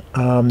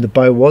 The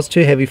bow was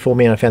too heavy for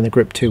me, and I found the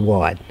grip too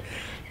wide.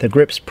 The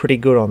grip's pretty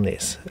good on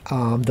this.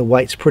 The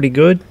weight's pretty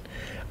good.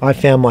 I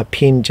found my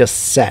pin just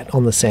sat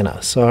on the center,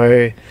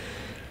 so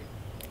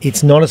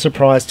it's not a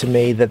surprise to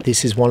me that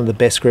this is one of the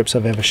best grips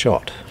I've ever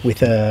shot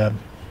with a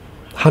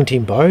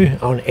hunting bow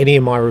on any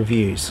of my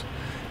reviews,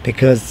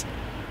 because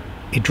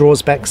it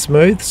draws back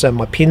smooth, so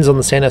my pin's on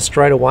the center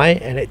straight away,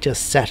 and it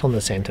just sat on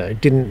the center.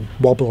 It didn't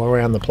wobble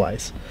around the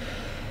place.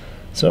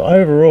 So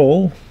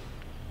overall,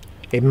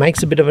 it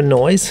makes a bit of a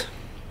noise,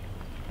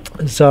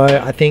 so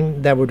I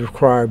think that would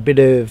require a bit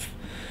of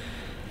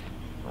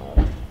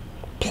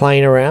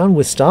playing around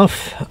with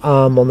stuff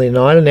on the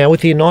Oneida. Now,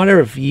 with the Oneida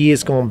of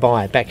years gone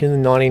by, back in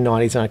the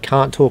 1990s, and I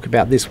can't talk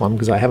about this one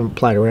because I haven't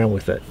played around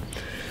with it,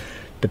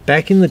 but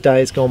back in the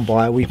days gone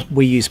by,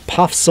 we used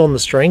puffs on the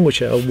string,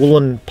 which are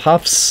woolen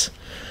puffs.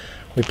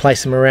 We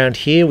place them around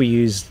here. We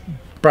use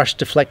brush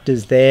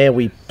deflectors there.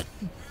 We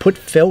put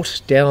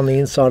felt down on the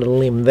inside of the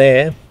limb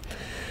there.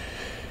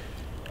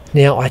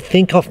 Now, I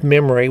think off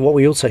memory, what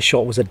we also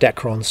shot was a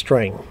Dacron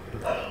string,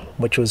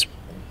 which was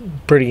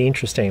pretty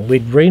interesting.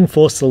 We'd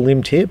reinforced the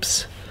limb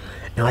tips,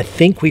 and I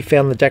think we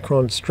found the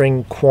Dacron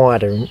string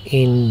quieter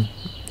in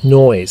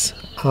noise.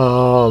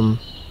 I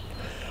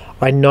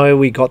know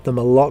we got them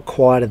a lot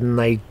quieter than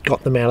they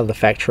got them out of the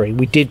factory.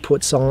 We did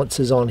put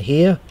silencers on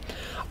here.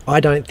 I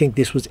don't think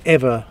this was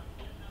ever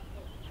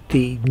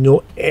the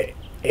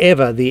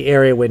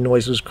area where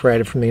noise was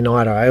created from the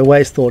Oneida. I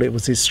always thought it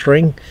was this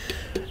string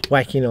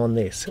whacking on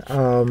this.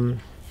 They've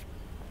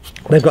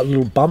got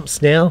little bumps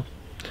now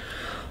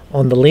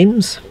on the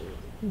limbs.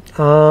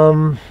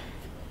 But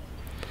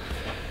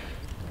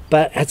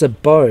as a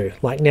bow,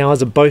 like now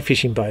as a bow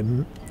fishing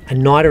bow,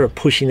 Oneida are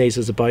pushing these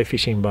as a bow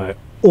fishing bow.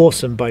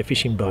 Awesome bow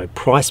fishing bow.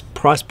 Price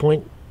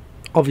point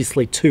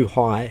obviously too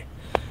high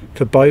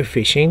for bow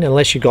fishing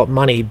unless you got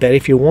money, but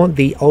if you want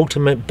the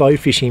ultimate bow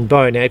fishing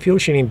bow, now if you're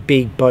shooting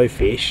big bow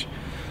fish,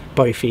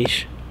 if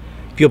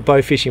you're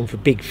bow fishing for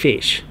big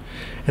fish,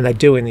 and they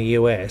do in the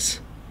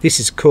US, this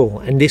is cool,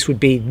 and this would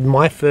be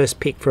my first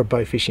pick for a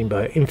bow fishing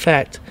bow. In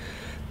fact,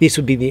 this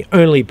would be the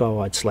only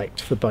bow I'd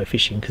select for bow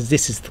fishing, because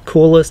this is the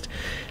coolest,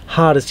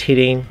 hardest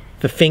hitting.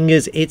 For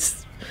fingers,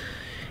 it's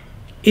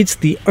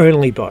the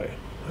only bow.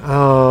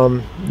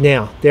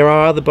 Now, there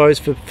are other bows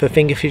for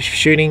fingerfish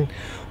shooting.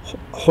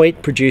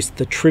 Hoyt produced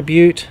the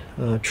Tribute,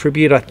 I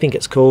think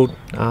it's called,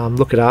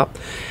 look it up.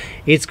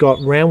 It's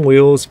got round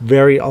wheels,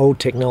 very old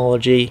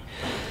technology,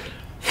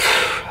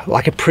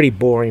 like a pretty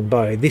boring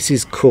bow. This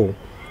is cool.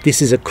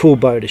 This is a cool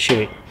bow to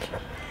shoot.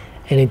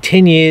 And in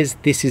 10 years,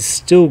 this is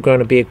still going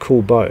to be a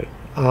cool bow.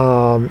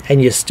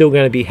 And you're still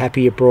going to be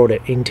happy you brought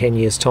it in 10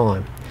 years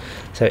time.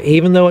 So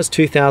even though it's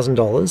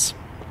 $2,000,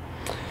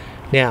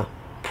 now,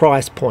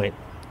 price point.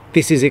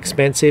 This is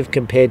expensive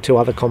compared to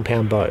other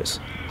compound bows.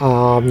 You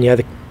know,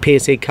 the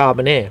PSE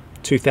Carbon Air,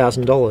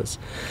 $2,000.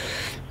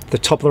 The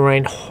top of the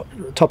range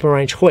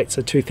Hoyts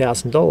are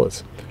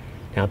 $2,000.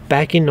 Now,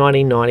 back in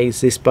 1990s,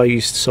 this bow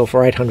used to sell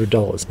for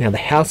 $800. Now, the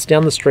house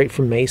down the street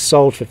from me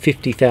sold for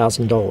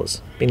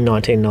 $50,000 in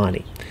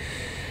 1990.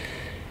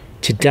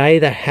 Today,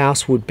 the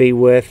house would be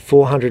worth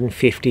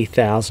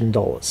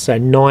 $450,000, so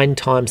 9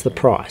 times the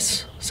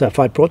price. So if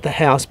I bought the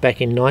house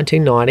back in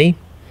 1990,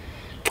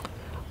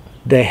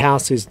 the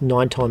house is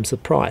 9 times the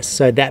price.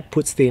 So that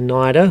puts the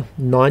Oneida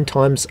 9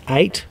 times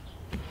 8,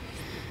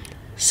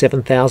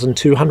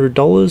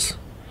 $7,200.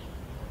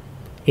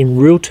 In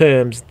real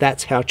terms,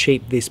 that's how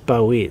cheap this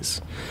bow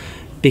is.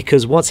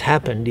 Because what's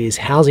happened is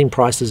housing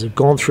prices have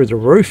gone through the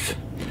roof.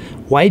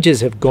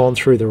 Wages have gone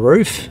through the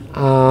roof.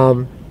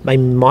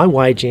 My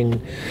wage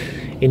in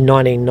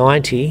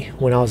 1990,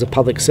 when I was a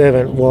public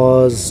servant,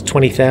 was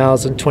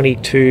 $20,000,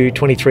 $22,000,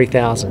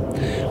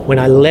 $23,000. When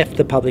I left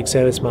the public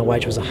service, my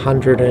wage was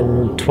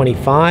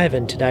 $125,000,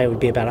 and today it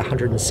would be about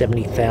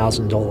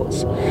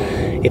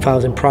 $170,000. If I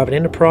was in private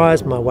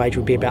enterprise, my wage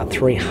would be about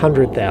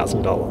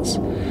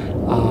 $300,000.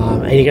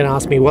 And you're going to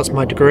ask me, what's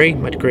my degree?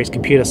 My degree is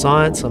computer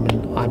science.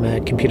 I'm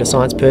a computer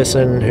science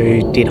person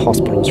who did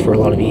hospitals for a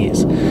lot of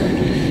years.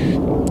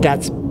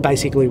 That's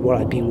basically what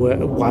I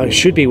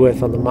should be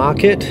worth on the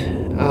market.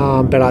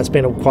 but it's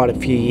been quite a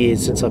few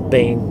years since I've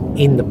been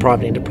in the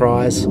private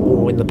enterprise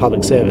or in the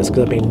public service,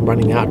 because I've been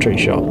running the archery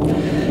shop.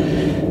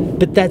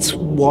 But that's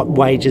what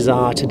wages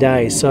are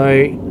today. So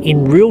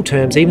in real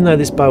terms, even though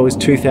this bow is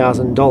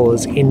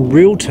 $2,000, in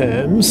real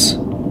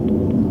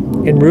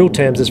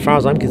terms, as far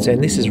as I'm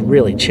concerned, this is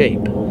really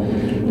cheap.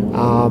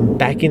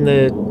 Back in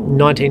the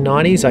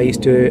 1990s, I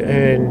used to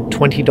earn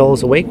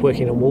 $20 a week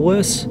working in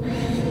Woolworths.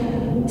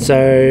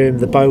 So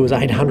the bow was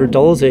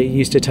 $800. It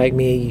used to take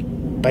me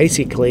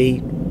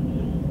basically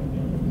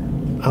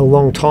a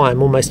long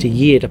time, almost a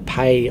year, to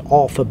pay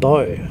off a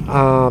bow,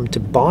 to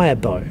buy a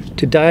bow.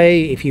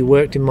 Today, if you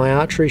worked in my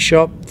archery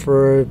shop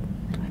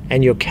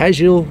and you're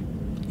casual,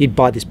 you'd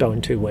buy this bow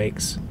in 2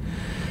 weeks.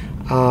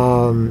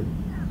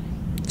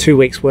 2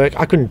 weeks work.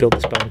 I couldn't build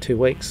this bow in 2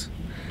 weeks.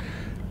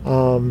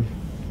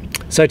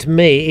 So to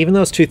me, even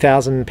though it's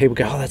 $2,000, people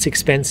go, oh, that's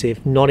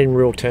expensive. Not in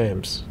real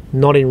terms.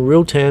 Not in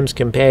real terms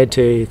compared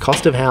to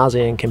cost of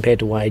housing and compared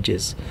to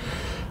wages.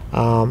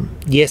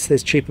 Yes,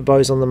 there's cheaper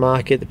bows on the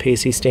market. The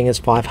PSE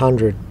Stinger's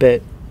 $500,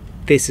 but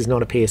this is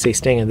not a PSE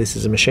Stinger. This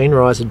is a machine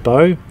risered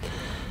bow,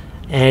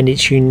 and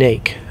it's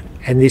unique.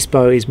 And this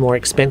bow is more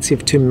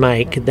expensive to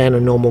make than a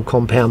normal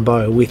compound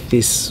bow with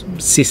this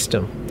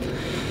system.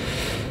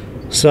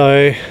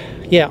 So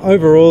yeah,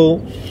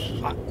 overall,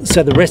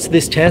 so the rest of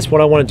this test, what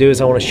I want to do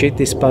is I want to shoot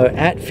this bow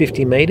at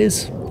 50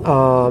 meters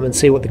and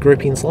see what the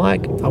grouping's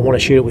like. I want to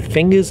shoot it with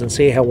fingers and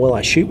see how well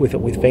I shoot with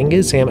it with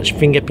fingers, see how much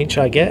finger pinch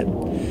I get.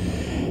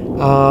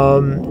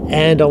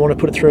 And I want to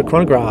put it through a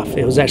chronograph.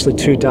 It was actually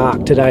too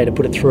dark today to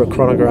put it through a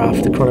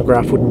chronograph. The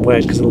chronograph wouldn't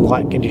work because the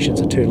light conditions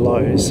are too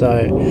low.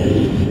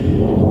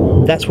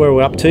 So that's where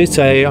we're up to.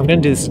 So I'm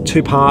going to do this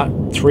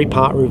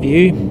 3-part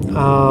review.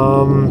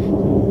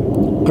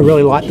 I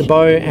really like the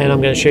bow, and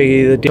I'm going to show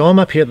you the... So I'm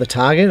up here at the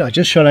target. I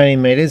just shot 80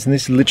 meters, and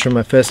this is literally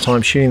my first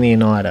time shooting the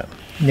Oneida.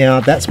 Now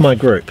that's my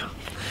group.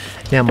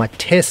 Now my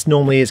test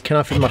normally is, can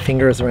I fit my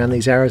fingers around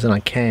these arrows? And I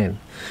can.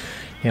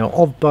 Now,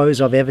 of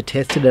bows I've ever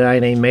tested at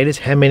 18 meters,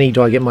 how many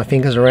do I get my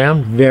fingers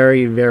around?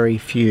 Very, very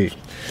few.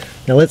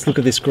 Now let's look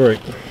at this group.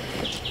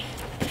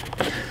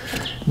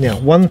 Now,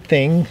 one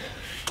thing,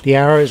 the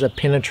arrows are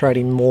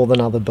penetrating more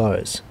than other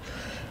bows.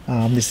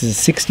 This is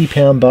a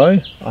 60-pound bow.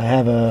 I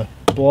have a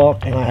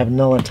block and I have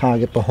another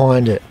target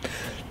behind it.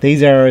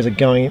 These arrows are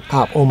going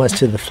up almost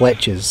to the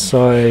fletchers,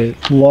 so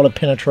a lot of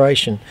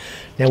penetration.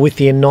 Now with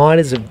the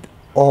Oneidas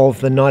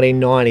of the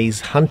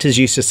 1990s, hunters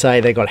used to say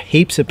they got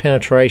heaps of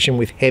penetration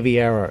with heavy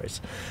arrows,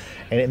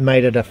 and it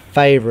made it a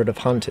favourite of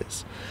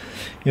hunters.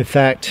 In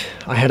fact,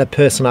 I had a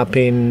person up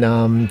in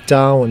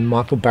Darwin,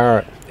 Michael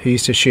Barrett, who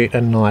used to shoot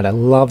an Oneida,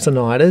 loves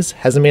Oneidas,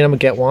 hasn't been able to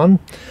get one.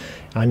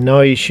 I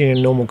know he's shooting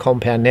a normal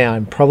compound now,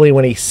 and probably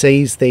when he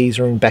sees these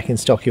are back in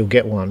stock, he'll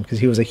get one, because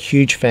he was a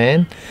huge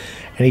fan,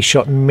 and he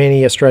shot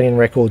many Australian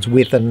records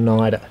with an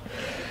Oneida.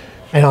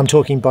 And I'm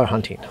talking bow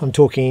hunting. I'm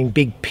talking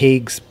big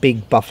pigs,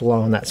 big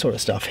buffalo and that sort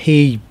of stuff.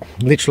 He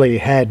literally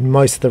had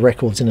most of the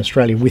records in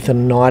Australia with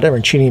an Oneida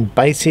and shooting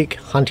basic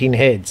hunting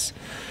heads.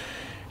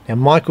 Now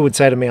Michael would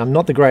say to me, I'm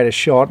not the greatest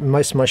shot, and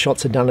most of my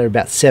shots are done at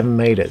about 7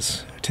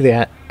 meters to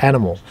the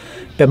animal.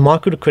 But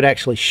Michael could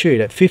actually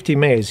shoot at 50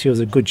 meters. He was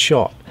a good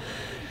shot.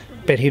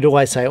 But he'd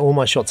always say, all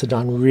my shots are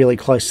done really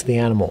close to the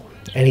animal.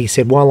 And he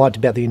said, what I liked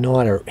about the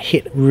Oneida, it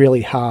hit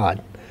really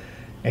hard.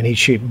 And he'd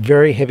shoot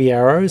very heavy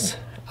arrows.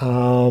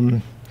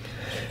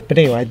 But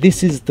anyway,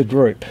 this is the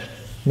group.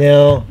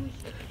 Now,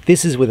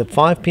 this is with a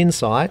 5-pin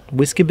sight,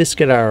 whisker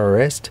biscuit arrow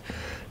rest,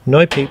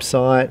 no peep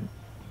sight,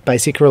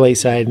 basic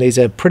release aid, and these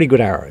are pretty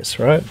good arrows,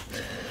 right?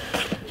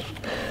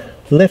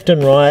 Left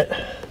and right,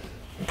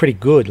 pretty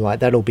good, like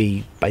that'll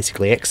be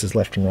basically X's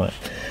left and right.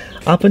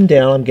 Up and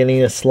down, I'm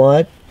getting a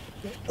slight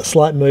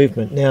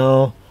movement.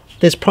 Now,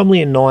 there's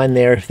probably a 9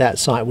 there if that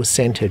sight was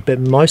centered, but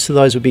most of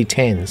those would be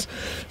 10s.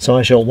 So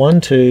I shot 1,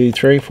 2,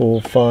 3,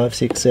 4, 5,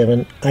 6,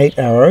 7, 8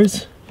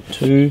 arrows.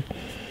 1,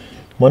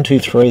 2,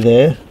 3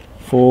 there.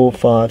 4,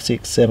 5,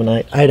 6, 7,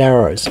 8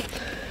 arrows.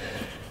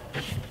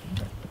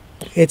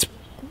 It's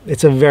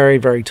a very,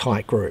 very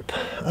tight group.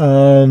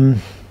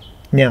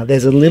 Now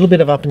there's a little bit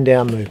of up and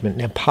down movement.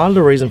 Now part of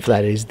the reason for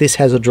that is this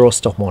has a draw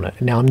stop on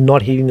it. Now I'm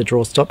not hitting the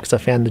draw stop because I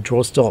found the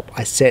draw stop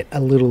I set a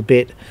little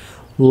bit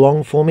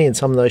long for me, and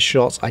some of those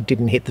shots I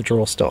didn't hit the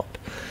draw stop.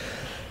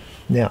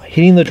 Now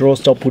hitting the draw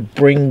stop would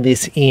bring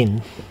this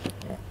in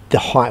the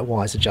height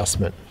wise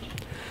adjustment.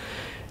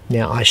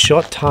 Now I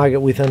shot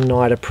target with an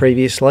Oneida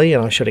previously,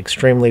 and I shot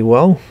extremely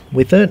well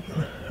with it.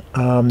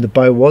 The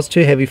bow was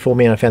too heavy for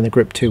me, and I found the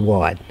grip too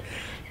wide.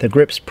 The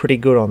grip's pretty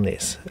good on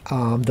this.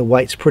 The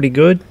weight's pretty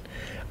good.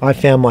 I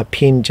found my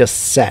pin just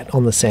sat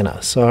on the center,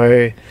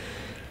 so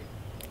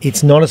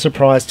it's not a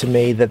surprise to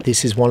me that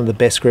this is one of the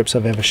best grips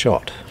I've ever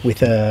shot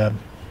with a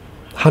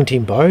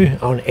hunting bow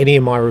on any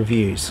of my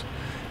reviews,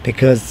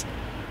 because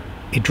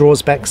it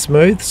draws back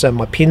smooth, so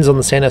my pin's on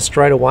the center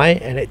straight away,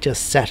 and it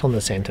just sat on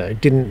the center.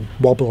 It didn't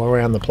wobble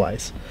around the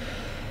place.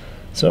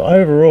 So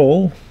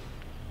overall,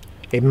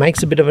 it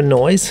makes a bit of a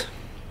noise,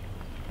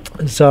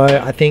 so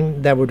I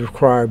think that would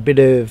require a bit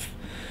of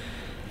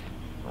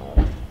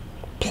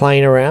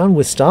playing around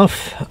with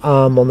stuff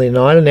on the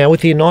Oneida. Now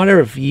with the Oneida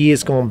of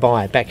years gone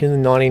by, back in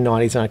the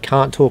 1990s, and I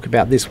can't talk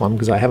about this one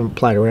because I haven't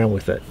played around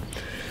with it,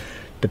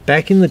 but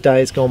back in the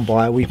days gone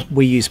by,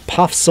 we use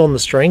puffs on the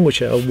string, which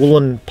are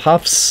woolen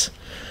puffs.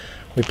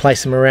 We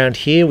place them around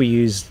here. We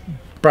use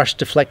brush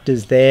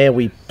deflectors there.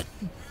 We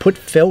put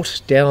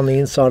felt down on the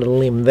inside of the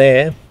limb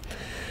there.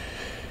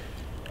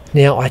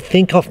 Now I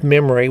think off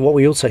memory what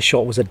we also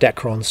shot was a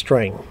Dacron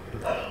string,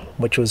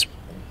 which was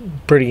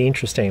pretty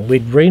interesting.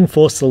 We'd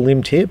reinforced the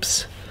limb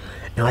tips,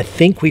 and I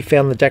think we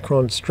found the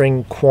Dacron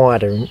string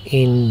quieter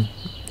in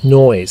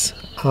noise.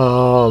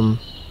 I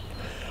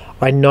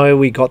know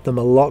we got them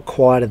a lot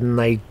quieter than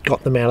they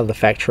got them out of the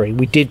factory.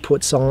 We did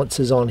put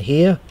silencers on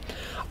here.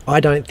 I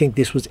don't think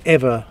this was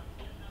ever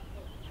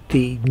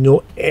the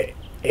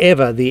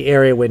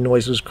area where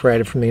noise was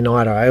created from the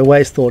Oneida. I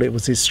always thought it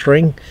was this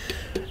string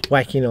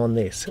whacking on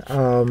this.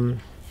 They've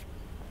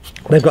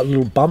got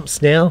little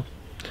bumps now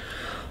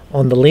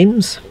on the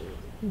limbs.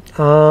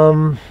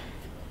 But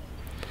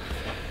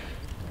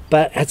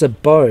as a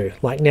bow,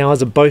 like now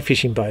as a bow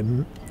fishing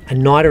bow,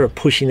 Oneida are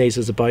pushing these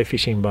as a bow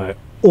fishing bow.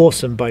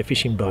 Awesome bow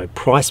fishing bow.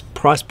 Price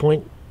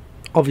point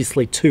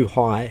obviously too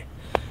high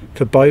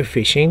for bow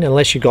fishing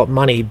unless you got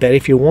money, but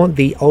if you want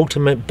the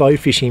ultimate bow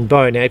fishing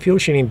bow, now if you're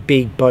shooting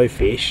big bow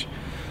fish,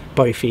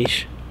 if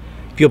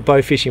you're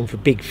bow fishing for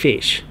big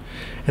fish,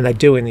 and they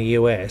do in the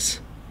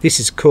US, this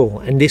is cool,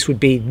 and this would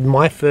be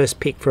my first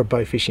pick for a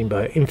bow fishing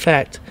bow. In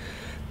fact,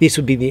 this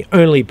would be the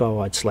only bow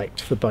I'd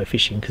select for bow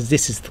fishing because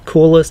this is the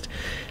coolest,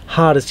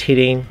 hardest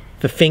hitting.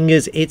 For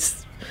fingers,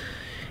 it's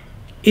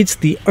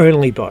the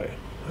only bow.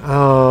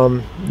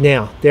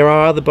 Now there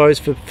are other bows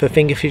for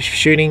fingerfish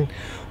shooting.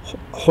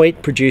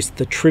 Hoyt produced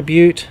the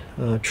Tribute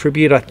I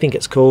think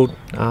it's called.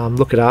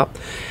 Look it up.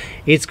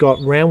 It's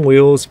got round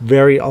wheels,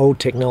 very old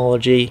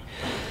technology,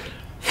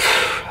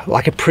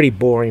 like a pretty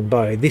boring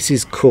bow. This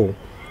is cool.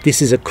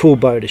 This is a cool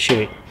bow to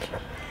shoot,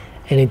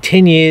 and in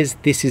 10 years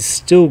this is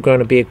still going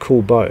to be a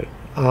cool bow,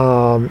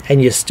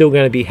 and you're still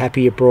going to be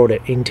happy you brought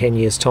it in 10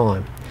 years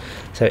time.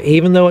 So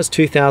even though it's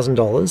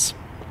 $2,000,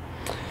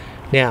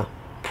 now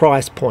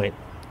price point,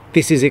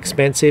 this is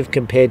expensive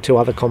compared to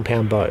other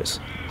compound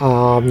bows. You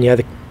know,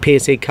 the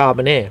PSE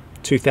Carbon Air,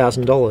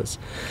 $2,000.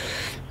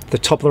 The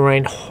top of the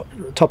range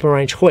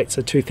Hoyts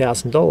are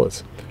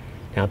 $2,000.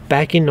 Now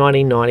back in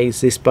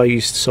 1990s, this bow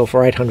used to sell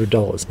for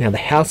 $800. Now the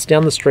house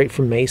down the street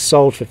from me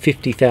sold for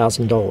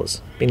 $50,000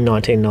 in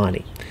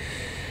 1990.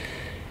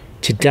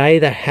 Today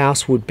the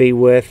house would be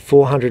worth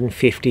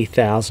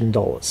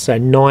 $450,000, so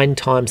 9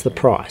 times the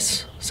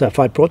price. So if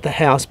I bought the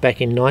house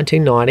back in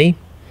 1990,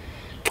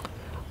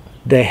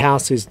 the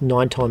house is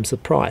 9 times the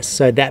price.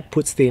 So that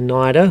puts the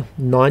Oneida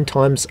 9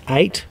 times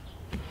 8,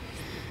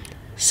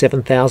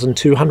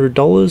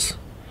 $7,200.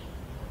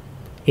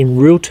 In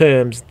real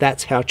terms,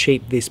 that's how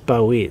cheap this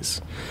bow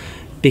is.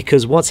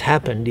 Because what's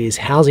happened is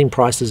housing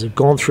prices have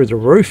gone through the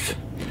roof.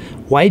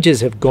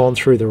 Wages have gone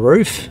through the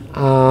roof.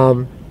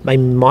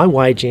 My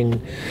wage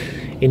in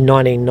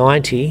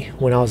 1990,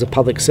 when I was a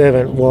public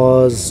servant,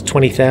 was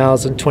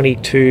 $20,000,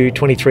 $22,000,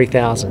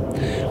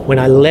 $23,000. When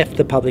I left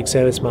the public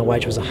service, my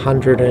wage was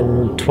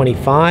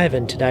 $125,000,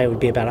 and today it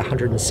would be about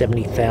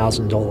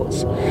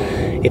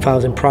 $170,000. If I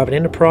was in private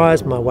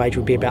enterprise, my wage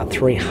would be about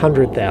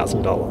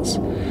 $300,000.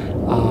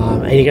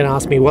 And you're going to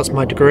ask me, what's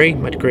my degree?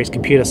 My degree is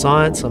computer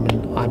science.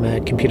 I'm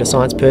a computer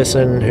science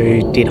person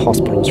who did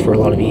hospitals for a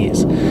lot of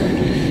years.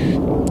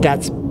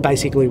 That's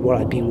basically what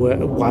I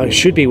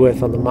should be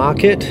worth on the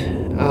market.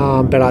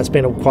 But it's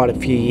been quite a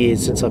few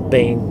years since I've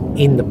been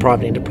in the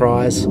private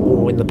enterprise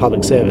or in the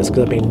public service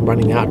because I've been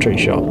running the archery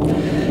shop.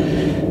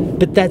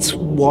 But that's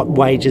what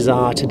wages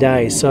are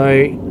today. So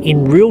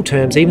in real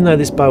terms, even though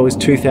this bow is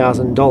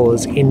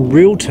 $2,000, in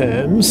real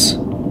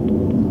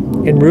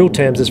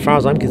terms, as far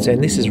as I'm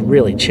concerned, this is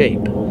really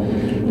cheap.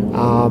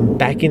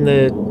 Back in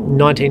the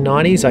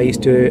 1990s, I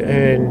used to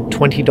earn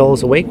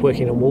 $20 a week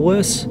working at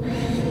Woolworths.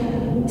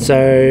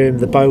 So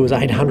the bow was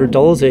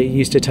 $800. It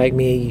used to take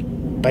me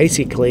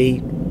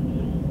basically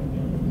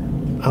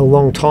a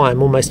long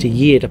time, almost a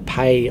year, to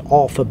pay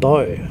off a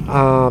bow,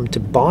 to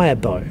buy a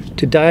bow.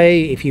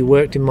 Today, if you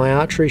worked in my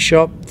archery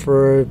shop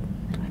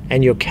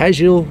and you're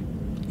casual,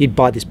 you'd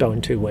buy this bow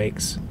in 2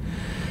 weeks.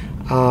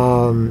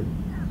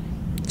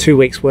 2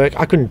 weeks work.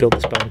 I couldn't build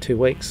this bow in 2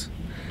 weeks.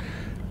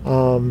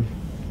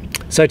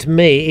 So to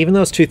me, even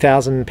though it's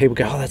 $2,000, people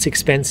go, oh, that's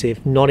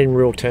expensive. Not in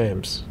real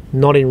terms.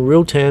 Not in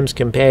real terms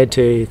compared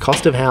to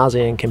cost of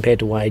housing and compared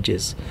to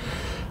wages.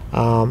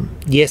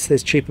 Yes,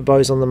 there's cheaper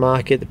bows on the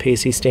market. The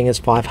PSE Stinger's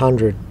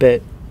 $500,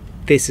 but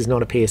this is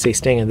not a PSE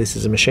Stinger. This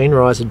is a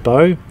machine-risered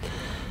bow,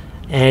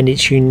 and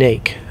it's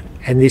unique.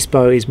 And this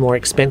bow is more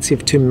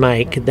expensive to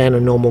make than a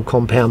normal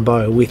compound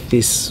bow with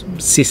this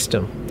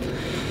system.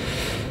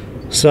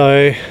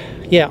 So,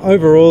 yeah,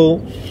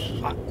 overall,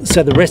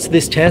 so the rest of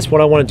this test,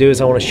 what I want to do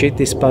is I want to shoot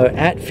this bow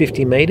at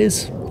 50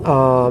 meters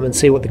and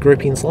see what the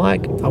grouping's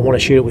like. I want to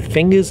shoot it with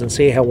fingers and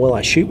see how well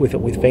I shoot with it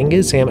with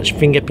fingers, see how much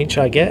finger pinch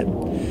I get.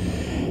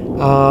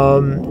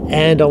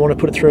 and I want to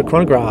put it through a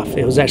chronograph.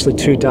 It was actually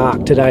too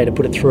dark today to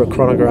put it through a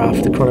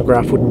chronograph. The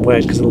chronograph wouldn't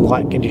work because the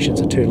light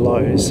conditions are too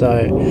low.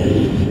 So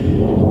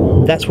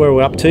that's where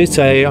we're up to.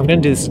 So I'm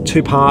going to do this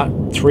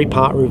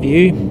three-part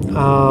review.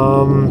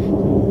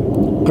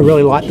 I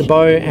really like the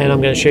bow, and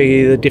I'm going to show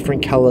you the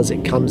different colors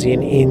it comes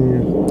in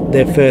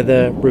the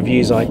further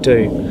reviews I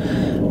do.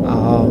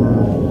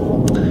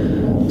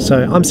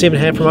 So I'm Stephen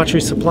Hann from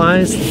Archery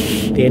Supplies.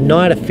 The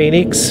Oneida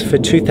Phoenix for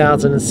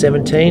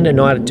 2017.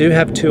 Oneida do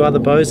have 2 other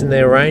bows in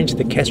their range.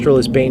 The Kestrel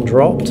is being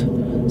dropped,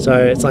 so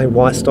it's only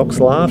Wystocks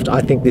left.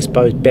 I think this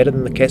bow is better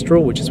than the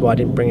Kestrel, which is why I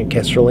didn't bring a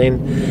Kestrel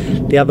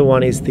in. The other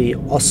one is the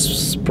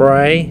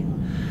Osprey,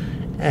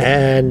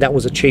 and that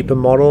was a cheaper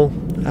model.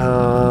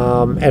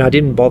 And I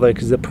didn't bother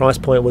because the price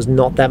point was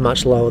not that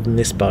much lower than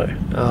this bow,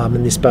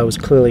 and this bow was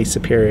clearly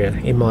superior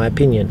in my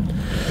opinion.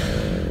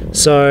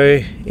 So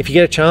if you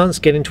get a chance,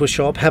 get into a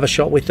shop, have a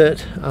shot with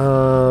it.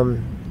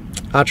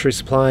 Archery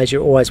Supplies,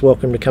 you're always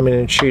welcome to come in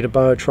and shoot a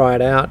bow, try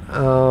it out.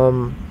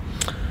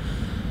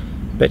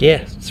 But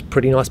yeah, it's a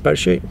pretty nice bow to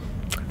shoot.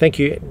 Thank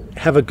you.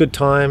 Have a good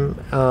time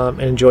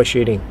and enjoy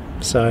shooting.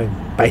 So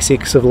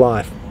basics of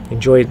life.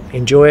 Enjoy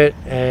it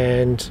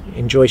and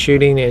enjoy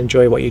shooting and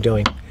enjoy what you're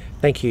doing.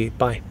 Thank you.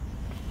 Bye.